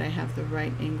sure that I have the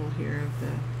right angle here of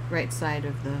the right side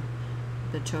of the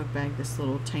tote bag, this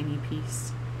little tiny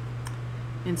piece.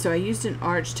 And so I used an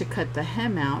arch to cut the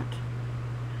hem out,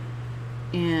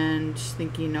 and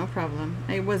thinking no problem.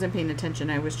 I wasn't paying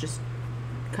attention. I was just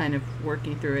kind of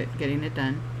working through it, getting it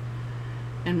done.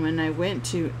 And when I went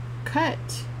to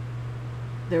cut,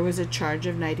 there was a charge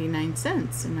of 99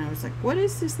 cents. And I was like, what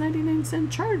is this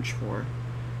 99-cent charge for?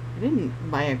 I didn't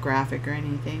buy a graphic or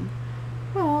anything.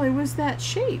 Well, it was that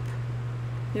shape.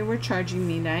 They were charging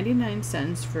me 99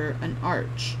 cents for an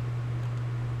arch.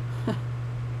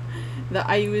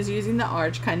 I was using the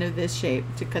arch, kind of this shape,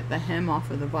 to cut the hem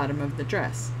off of the bottom of the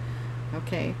dress.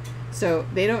 Okay, so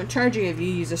they don't charge you if you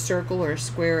use a circle or a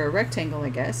square or a rectangle, I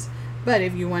guess. But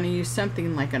if you want to use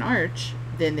something like an arch,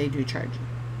 then they do charge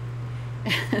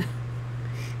you.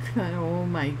 Oh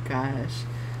my gosh.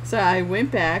 So I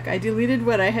went back, I deleted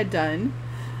what I had done,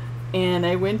 and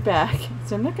I went back.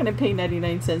 So I'm not going to pay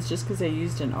 99 cents just because I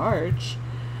used an arch.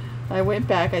 I went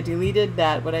back, I deleted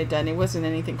that, what I'd done. It wasn't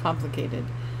anything complicated.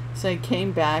 So I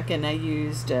came back and I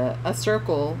used a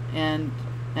circle, and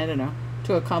I don't know,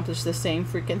 to accomplish the same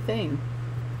freaking thing,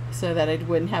 so that I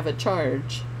wouldn't have a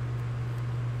charge.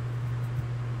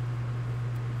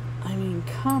 I mean,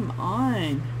 come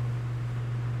on.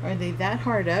 Are they that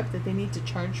hard up that they need to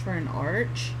charge for an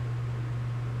arch?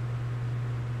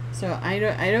 So I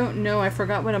don't know. I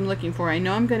forgot what I'm looking for. I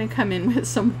know I'm going to come in with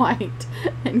some white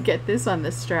and get this on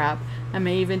the strap. I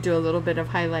may even do a little bit of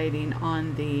highlighting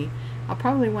on the, I'll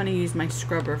probably want to use my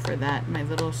scrubber for that, my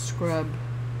little scrub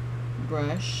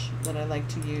brush that I like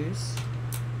to use,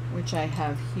 which I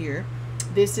have here.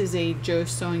 This is a Jo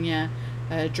Sonja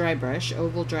dry brush,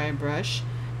 oval dry brush.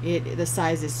 The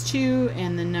size is 2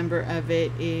 and the number of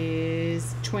it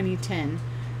is 2010.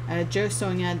 Jo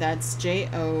Sonja, that's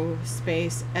J-O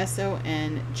space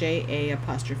S-O-N-J-A''S.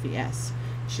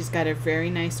 She's got a very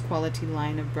nice quality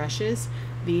line of brushes.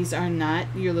 These are not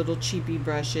your little cheapy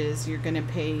brushes. You're going to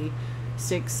pay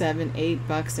 $6, $7,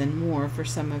 $8 and more for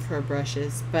some of her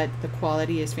brushes, but the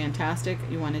quality is fantastic.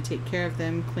 You want to take care of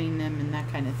them, clean them, and that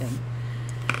kind of thing.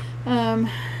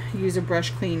 Use a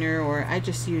brush cleaner, or I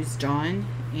just use Dawn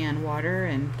and water,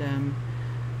 and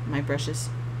my brushes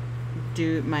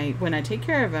when I take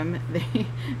care of them,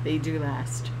 they do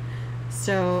last.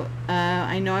 So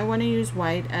I know I want to use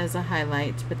white as a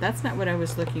highlight, but that's not what I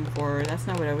was looking for. That's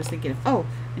not what I was thinking of. Oh,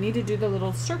 I need to do the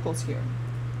little circles here.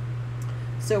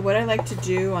 So what I like to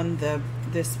do on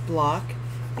this block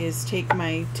is take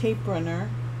my tape runner,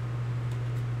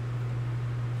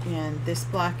 and this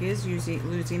block is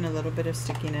losing a little bit of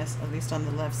stickiness, at least on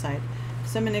the left side.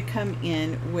 So I'm going to come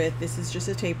in with, this is just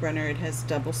a tape runner, it has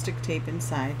double stick tape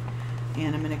inside,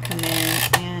 and I'm going to come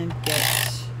in and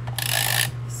get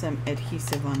some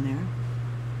adhesive on there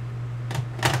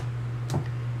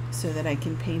so that I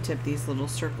can paint up these little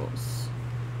circles.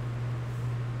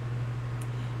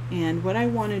 And what I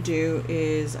want to do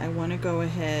is I want to go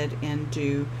ahead and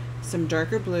do some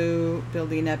darker blue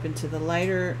building up into the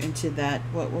lighter, into that,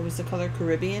 what was the color,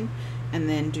 Caribbean, and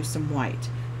then do some white.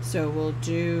 So we'll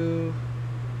do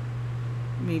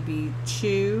maybe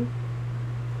 2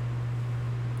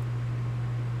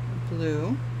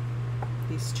 blue,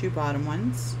 these 2 bottom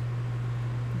ones,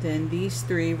 then these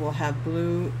 3 will have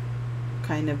blue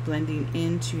kind of blending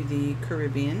into the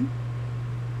Caribbean,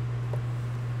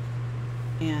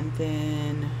 and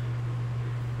then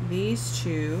these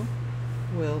 2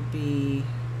 will be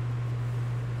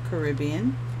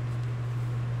Caribbean,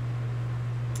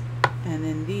 and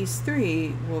then these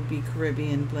 3 will be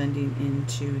Caribbean blending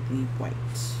into the white.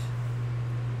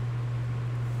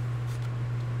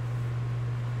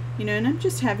 You know, and I'm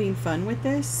just having fun with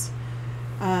this.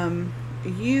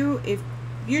 If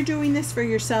you're doing this for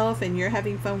yourself and you're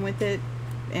having fun with it,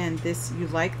 and you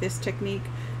like this technique,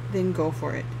 then go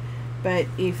for it. But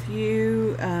if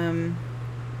you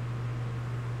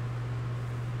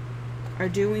are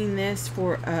doing this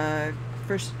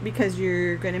because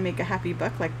you're going to make a happy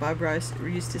buck, like Bob Ross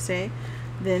used to say,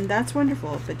 then that's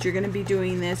wonderful. But you're going to be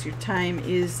doing this. Your time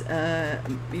is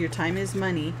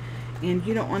money, and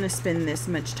you don't want to spend this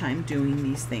much time doing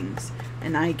these things.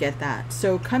 And I get that.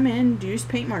 So come in, use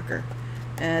paint marker.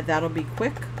 That'll be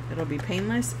quick. It'll be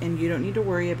painless, and you don't need to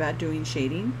worry about doing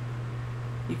shading.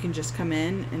 You can just come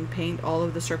in and paint all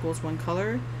of the circles one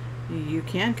color. You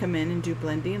can come in and do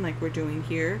blending like we're doing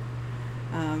here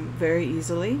very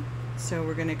easily. So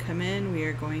we're going to come in, we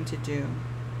are going to do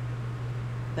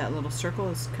that little circle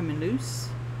is coming loose.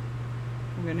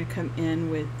 We're going to come in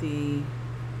with the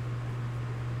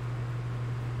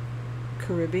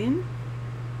Caribbean,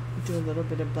 do a little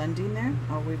bit of blending there.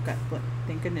 Oh, we've got,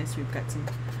 thank goodness, we've got some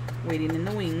waiting in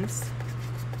the wings.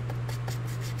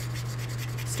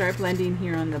 Start blending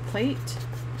here on the plate,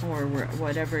 or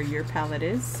whatever your palette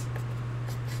is.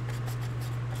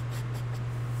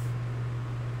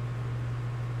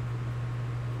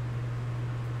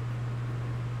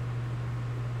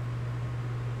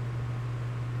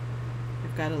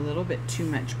 I've got a little bit too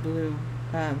much blue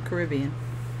Caribbean.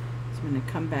 So I'm going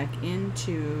to come back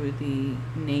into the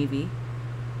navy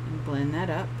and blend that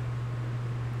up,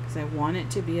 because I want it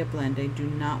to be a blend. I do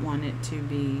not want it to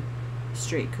be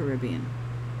straight Caribbean.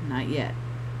 Not yet.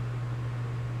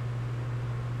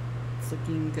 It's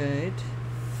looking good.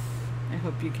 I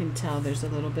hope you can tell there's a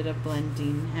little bit of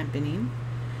blending happening.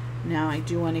 Now I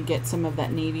do want to get some of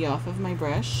that navy off of my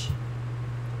brush,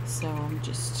 so I'm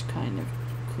just kind of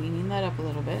cleaning that up a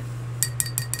little bit.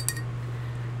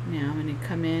 Now I'm going to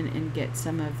come in and get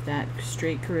some of that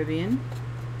straight Caribbean.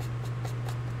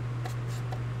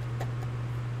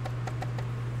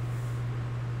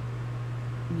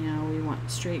 Now we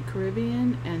want straight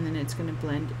Caribbean, and then it's going to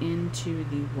blend into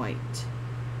the white.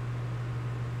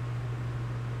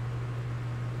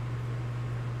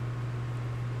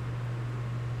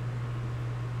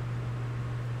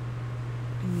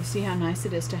 And you see how nice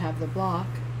it is to have the block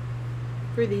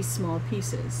for these small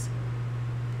pieces.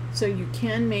 So you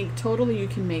can make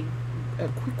a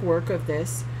quick work of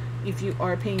this if you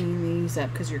are painting these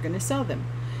up, because you're going to sell them.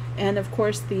 And of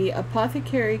course the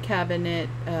Apothecary Cabinet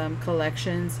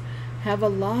collections have a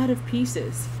lot of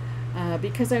pieces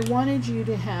because I wanted you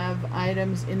to have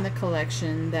items in the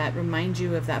collection that remind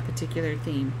you of that particular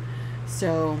theme.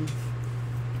 So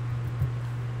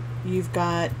you've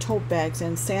got tote bags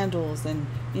and sandals and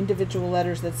individual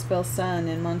letters that spell sun,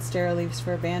 and monstera leaves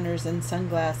for banners, and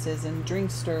sunglasses and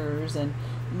drink stirrers and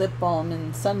lip balm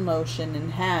and sun lotion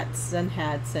and hats, sun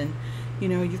hats, and You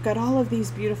know, you've got all of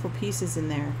these beautiful pieces in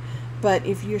there, but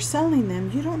if you're selling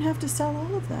them, you don't have to sell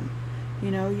all of them. You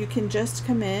know, you can just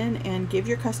come in and give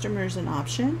your customers an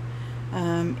option.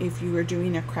 If you were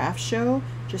doing a craft show,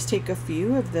 just take a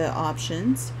few of the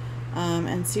options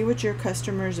and see what your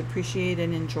customers appreciate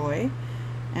and enjoy,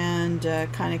 and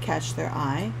kind of catch their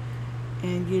eye.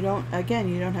 And you don't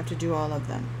have to do all of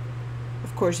them.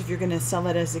 Of course, if you're going to sell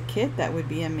it as a kit, that would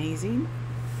be amazing.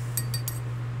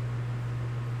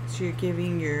 So you're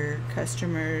giving your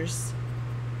customers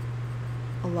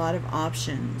a lot of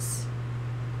options.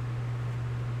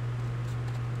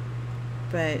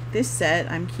 But this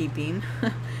set I'm keeping.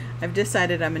 I've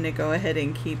decided I'm going to go ahead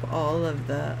and keep all of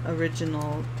the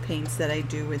original paints that I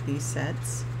do with these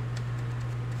sets.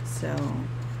 So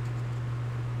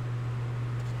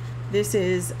this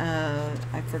is,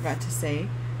 I forgot to say,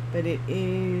 but it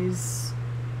is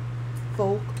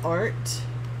Folk Art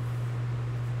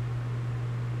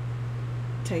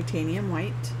Titanium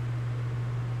White.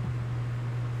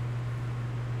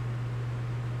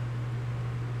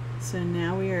 So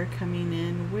now we are coming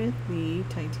in with the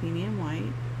titanium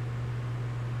white.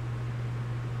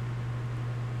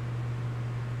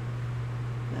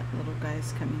 That little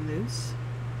guy's coming loose.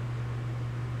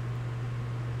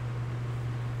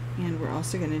 And we're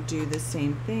also going to do the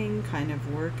same thing, kind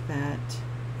of work that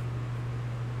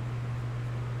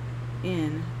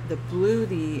in the blue.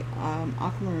 The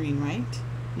aquamarine, right?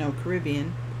 No,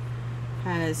 Caribbean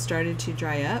has started to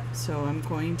dry up, so I'm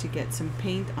going to get some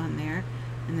paint on there,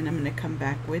 and then I'm going to come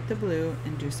back with the blue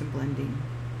and do some blending.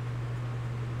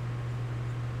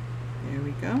 There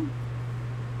we go.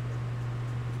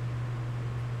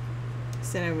 I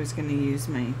said I was going to use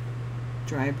my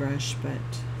dry brush, but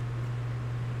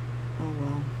oh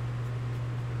well.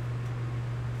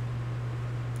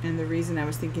 And the reason I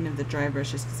was thinking of the dry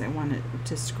brush is because I wanted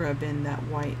to scrub in that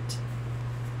white.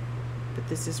 But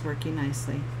this is working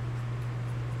nicely.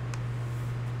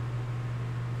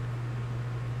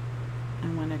 I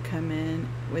want to come in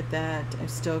with that. I've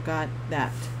still got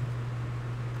that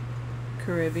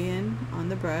Caribbean on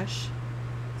the brush,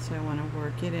 so I want to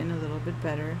work it in a little bit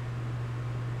better.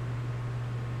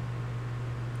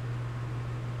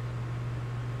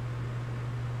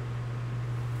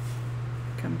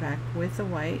 Come back with the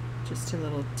white, just a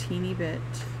little teeny bit.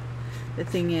 The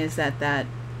thing is that that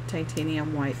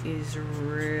titanium white is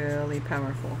really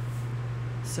powerful,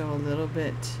 so a little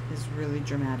bit is really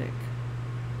dramatic.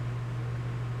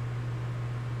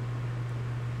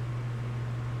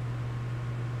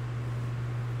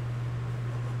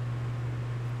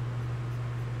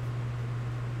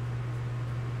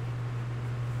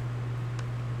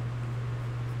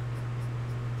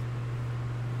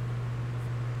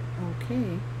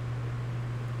 Okay,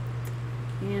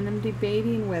 and I'm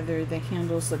debating whether the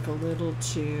handles look a little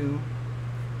too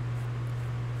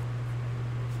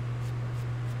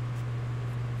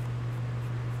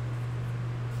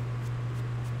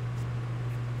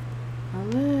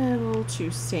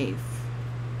safe.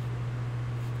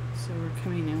 So we're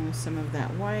coming in with some of that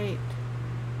white,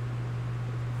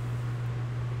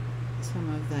 some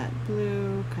of that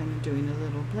blue, kind of doing a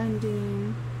little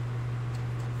blending.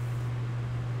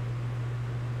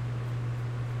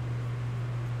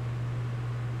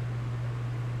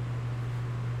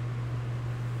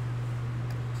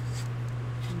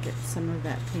 Get some of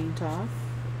that paint off.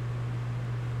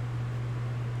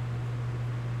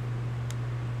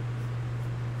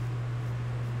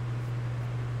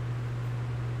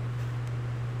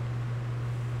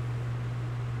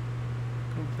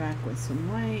 Go back with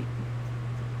some white.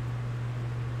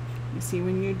 You see,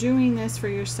 when you're doing this for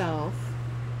yourself,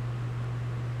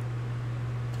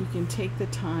 you can take the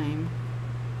time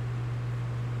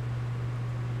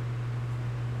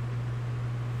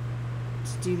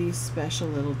do these special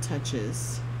little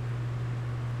touches.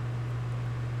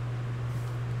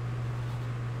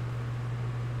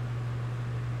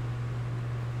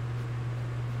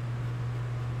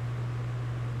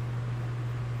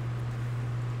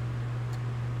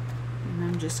 And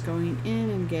I'm just going in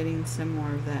and getting some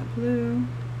more of that blue,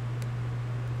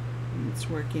 and it's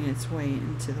working its way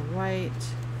into the white,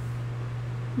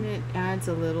 and it adds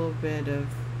a little bit of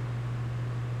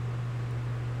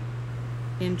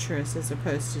interest as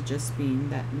opposed to just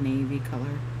being that navy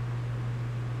color.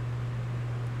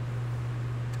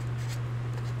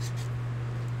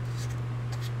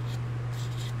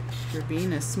 For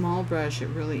being a small brush, it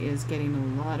really is getting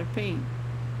a lot of paint.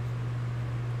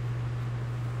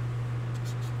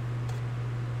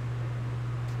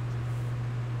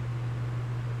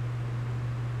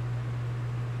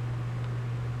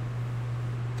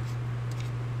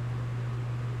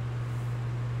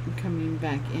 Come coming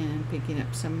back in, picking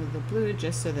up some of the blue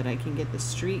just so that I can get the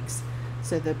streaks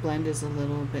so the blend is a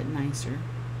little bit nicer.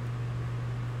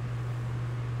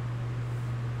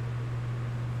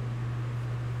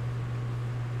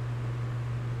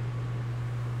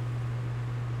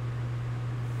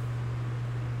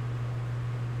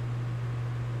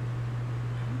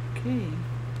 Okay.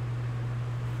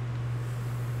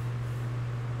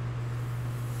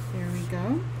 There we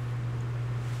go.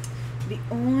 The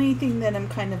only thing that I'm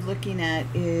kind of looking at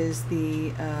is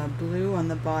the blue on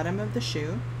the bottom of the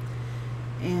shoe.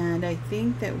 And I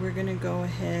think that we're going to go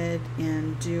ahead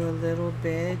and do a little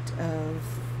bit of...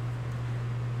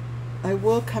 I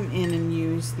will come in and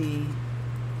use the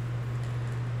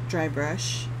dry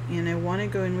brush. And I want to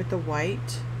go in with the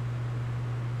white.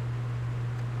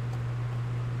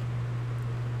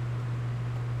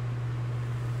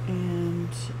 And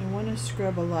I want to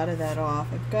scrub a lot of that off.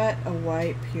 I've got a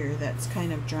wipe here that's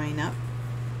kind of drying up,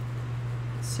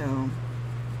 so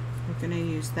we're going to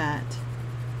use that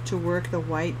to work the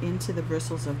white into the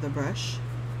bristles of the brush.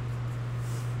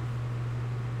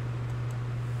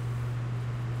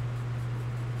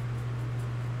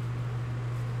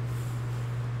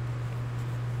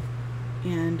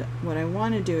 And what I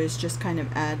want to do is just kind of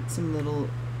add some little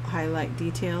highlight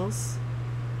details.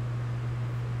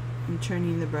 I'm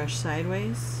turning the brush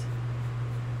sideways.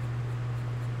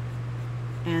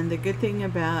 And the good thing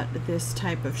about this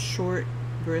type of short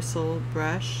bristle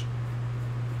brush,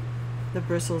 the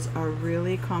bristles are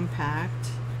really compact,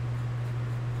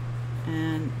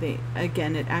 and they,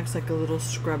 again, it acts like a little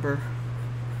scrubber.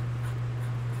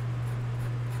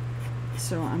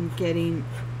 So I'm getting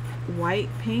white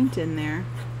paint in there,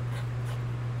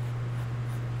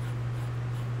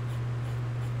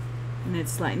 and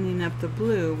it's lightening up the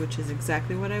blue, which is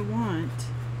exactly what I want.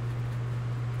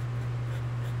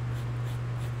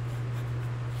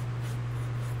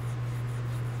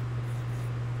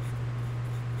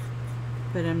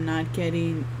 But I'm not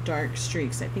getting dark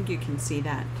streaks. I think you can see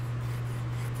that.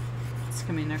 It's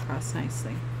coming across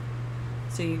nicely.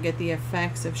 So you get the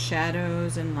effects of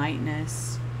shadows and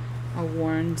lightness, a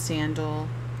worn sandal.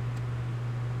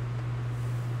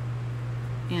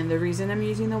 And the reason I'm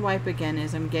using the wipe again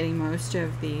is I'm getting most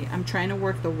of the, I'm trying to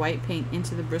work the white paint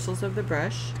into the bristles of the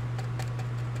brush.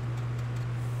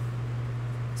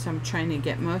 So I'm trying to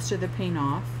get most of the paint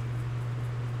off.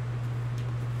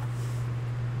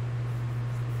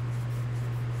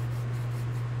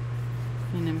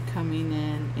 And I'm coming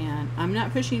in, and I'm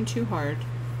not pushing too hard.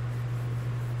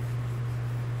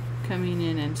 Coming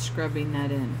in and scrubbing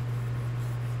that in.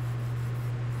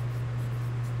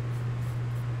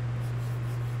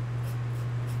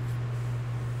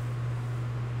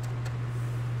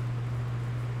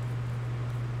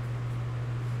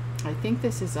 I think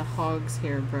this is a hog's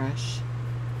hair brush,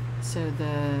 so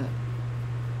the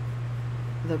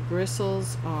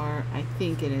bristles are, I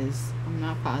think it is, I'm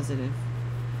not positive,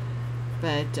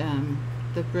 but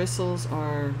the bristles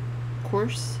are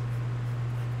coarse.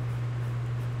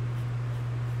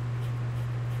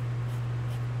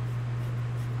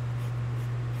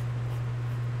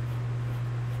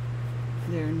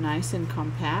 They're nice and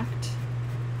compact.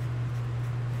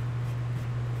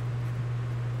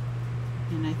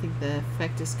 And I think the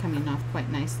effect is coming off quite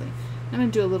nicely. I'm going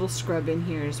to do a little scrub in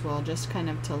here as well, just kind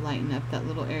of to lighten up that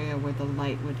little area where the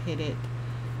light would hit it.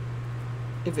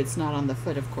 If it's not on the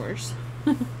foot, of course.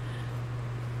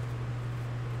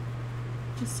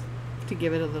 Just to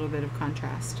give it a little bit of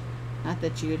contrast. Not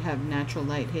that you'd have natural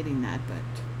light hitting that, but...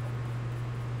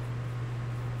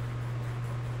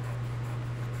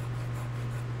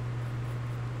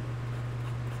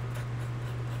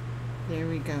 There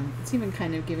we go. It's even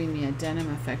kind of giving me a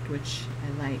denim effect, which I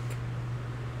like.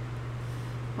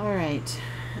 Alright,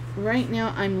 right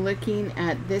now I'm looking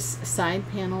at this side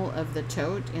panel of the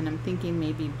tote, and I'm thinking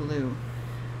maybe blue.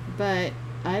 But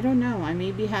I don't know. I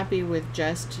may be happy with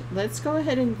just, let's go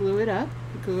ahead and glue it up,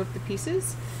 glue up the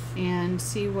pieces, and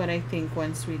see what I think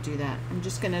once we do that. I'm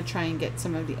just going to try and get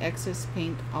some of the excess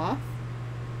paint off,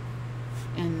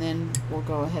 and then we'll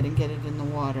go ahead and get it in the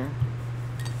water.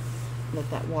 Let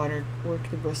that water work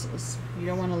the bristles. You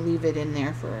don't want to leave it in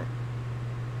there for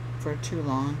too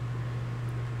long.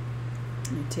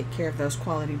 And take care of those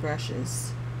quality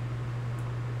brushes.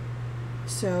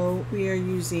 So we are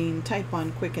using Type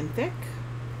On Quick and Thick.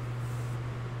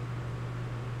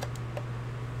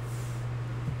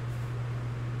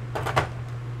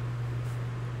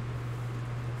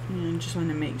 And just want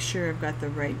to make sure I've got the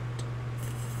right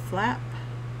flap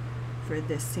for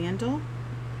this sandal.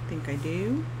 I think I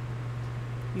do.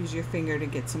 Use your finger to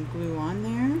get some glue on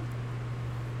there.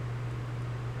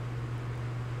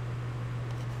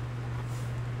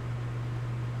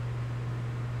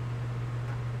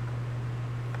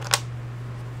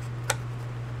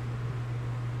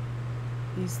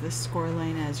 Use the score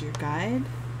line as your guide.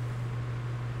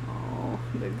 Oh,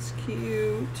 looks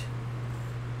cute.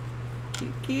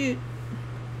 Cute, cute.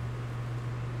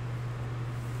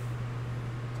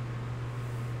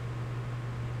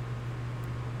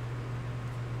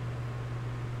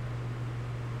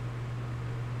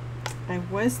 I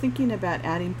was thinking about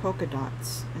adding polka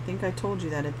dots. I think I told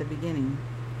you that at the beginning.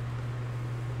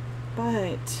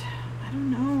 But I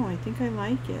don't know. I think I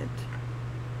like it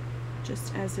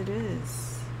just as it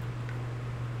is.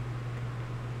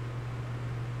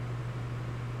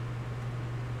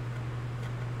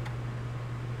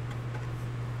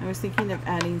 I was thinking of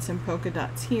adding some polka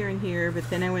dots here and here, but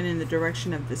then I went in the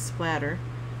direction of the splatter.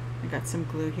 I got some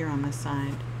glue here on the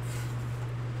side.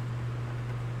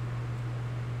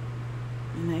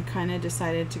 And I kind of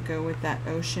decided to go with that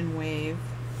ocean wave.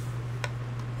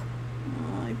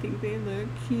 Oh, I think they look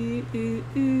cute.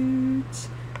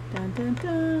 Dun dun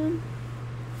dun.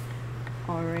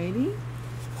 Alrighty.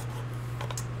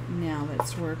 Now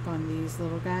let's work on these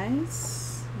little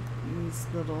guys. These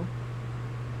little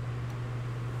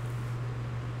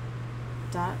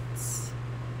dots.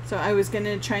 So I was going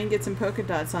to try and get some polka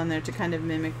dots on there to kind of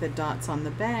mimic the dots on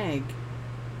the bag.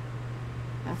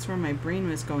 That's where my brain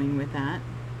was going with that.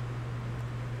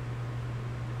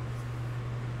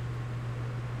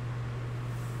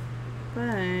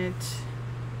 But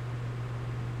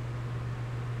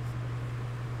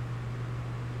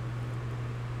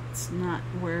it's not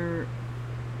where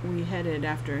we headed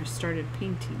after I started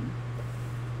painting.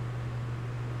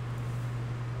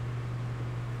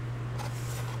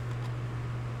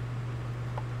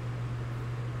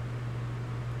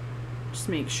 Just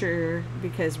make sure,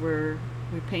 because we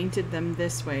painted them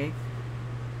this way,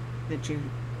 that you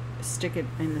stick it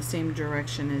in the same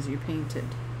direction as you painted.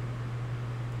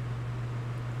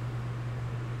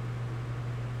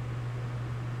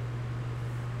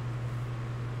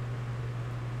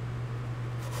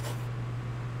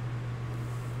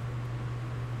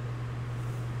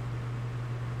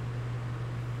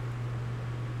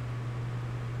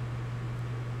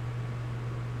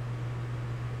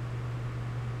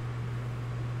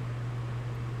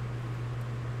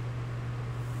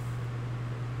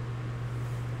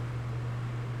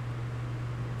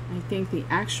 I think the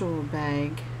actual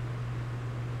bag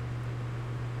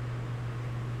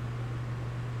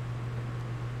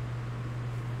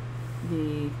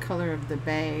the color of the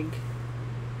bag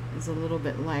is a little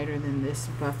bit lighter than this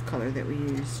buff color that we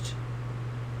used.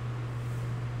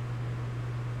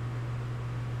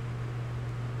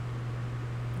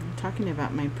 I'm talking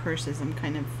about my purses. I'm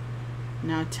kind of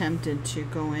now tempted to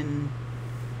go in,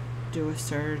 do a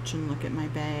search and look at my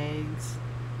bags.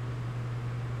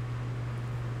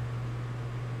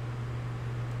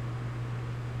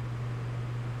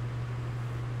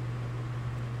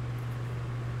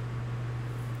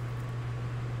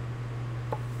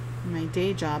 My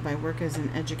day job, I work as an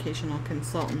educational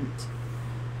consultant,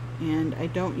 and I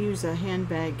don't use a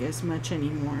handbag as much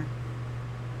anymore.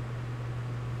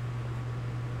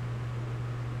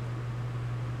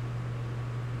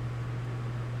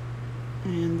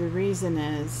 And the reason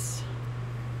is,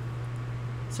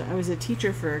 so I was a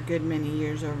teacher for a good many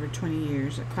years, over 20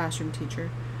 years, a classroom teacher.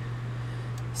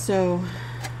 So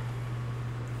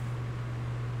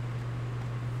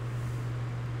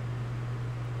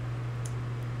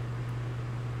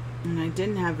and I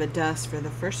didn't have a desk for the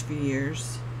first few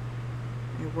years.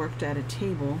 I worked at a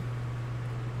table.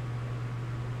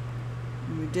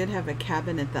 And we did have a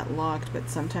cabinet that locked, but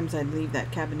sometimes I'd leave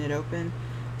that cabinet open.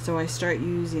 So I stopped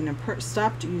using a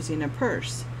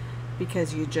purse,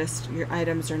 because your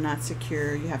items are not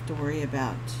secure. You have to worry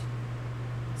about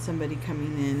somebody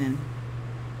coming in and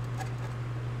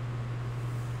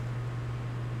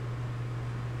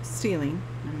stealing.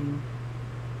 I mean,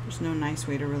 there's no nice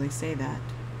way to really say that.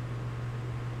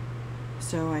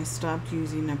 So I stopped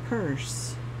using a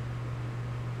purse.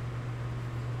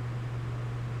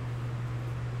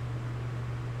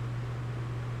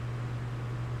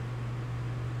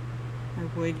 I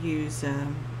would use a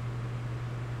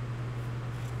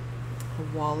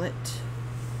wallet,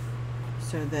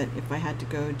 so that if I had to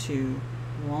go to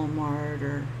Walmart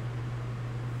or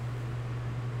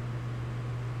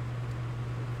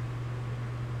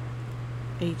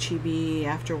HEB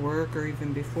after work, or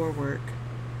even before work,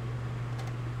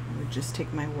 I would just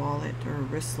take my wallet or a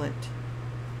wristlet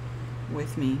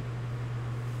with me.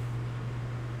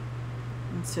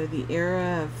 And so the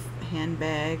era of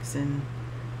handbags and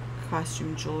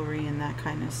costume jewelry and that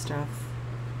kind of stuff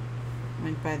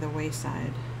went by the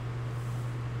wayside.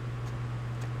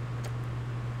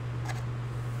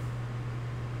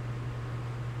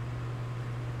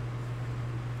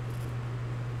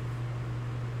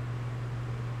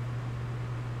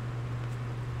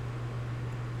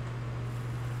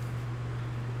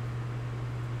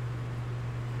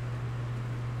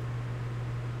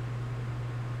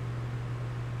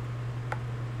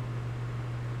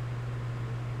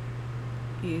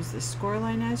 use the score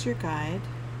line as your guide,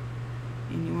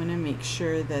 and you want to make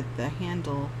sure that the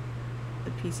handle,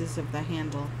 the pieces of the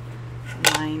handle,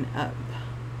 line up.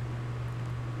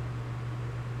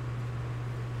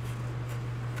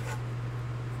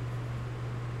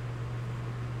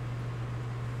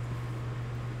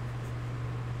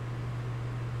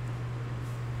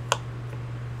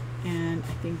 And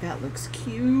I think that looks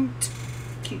cute,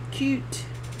 cute, cute.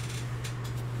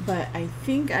 But I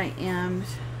think I am,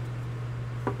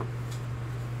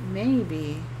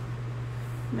 maybe,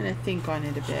 I'm going to think on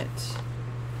it a bit.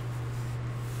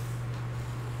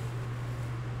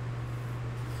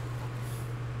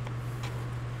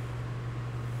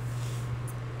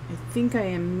 I think I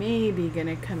am maybe going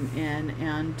to come in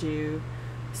and do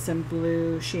some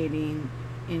blue shading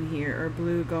in here, or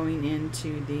blue going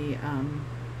into the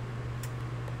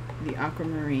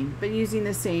aquamarine, but using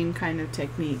the same kind of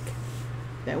technique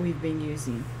that we've been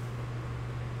using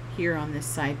here on this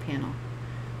side panel.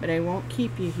 But I won't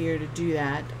keep you here to do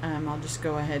that. I'll just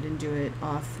go ahead and do it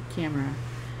off camera,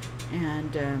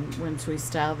 and once we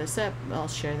style this up, I'll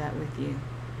share that with you.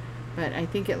 But I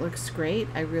think it looks great.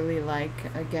 I really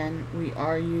like, again, we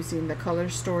are using the color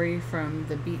story from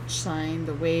the beach sign,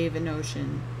 the wave and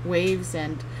ocean, waves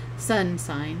and sun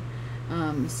sign.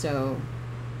 So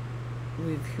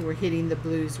we're hitting the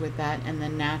blues with that, and the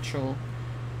natural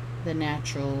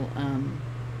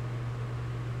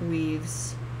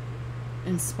weaves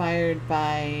inspired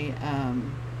by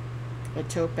a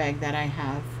tote bag that I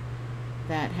have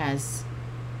that has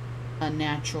a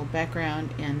natural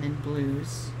background and then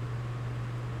blues.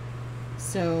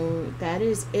 So that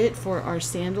is it for our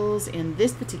sandals in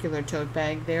this particular tote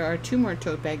bag. There are 2 more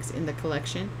tote bags in the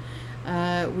collection.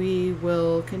 We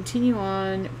will continue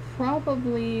on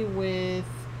probably with,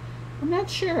 I'm not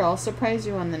sure, I'll surprise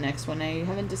you on the next one. I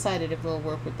haven't decided if we'll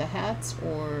work with the hats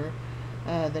or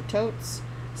the totes,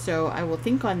 so I will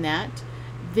think on that.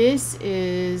 This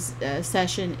is a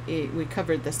session, we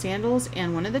covered the sandals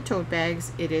and one of the tote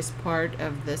bags. It is part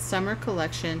of the summer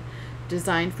collection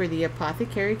designed for the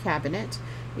Apothecary Cabinet.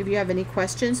 If you have any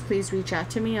questions, please reach out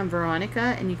to me. I'm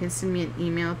Veronica, and you can send me an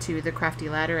email to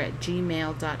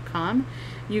thecraftyladder@gmail.com.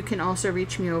 You can also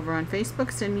reach me over on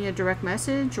Facebook, send me a direct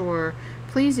message, or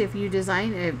please, if you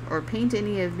design or paint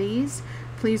any of these,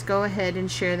 please go ahead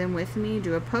and share them with me.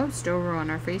 Do a post over on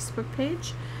our Facebook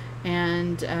page,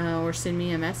 and or send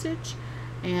me a message.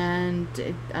 And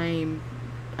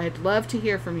I'd love to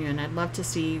hear from you, and I'd love to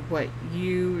see what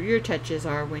your touches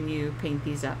are when you paint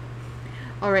these up.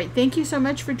 All right, thank you so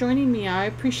much for joining me. I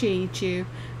appreciate you.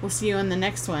 We'll see you on the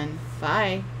next one.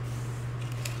 Bye.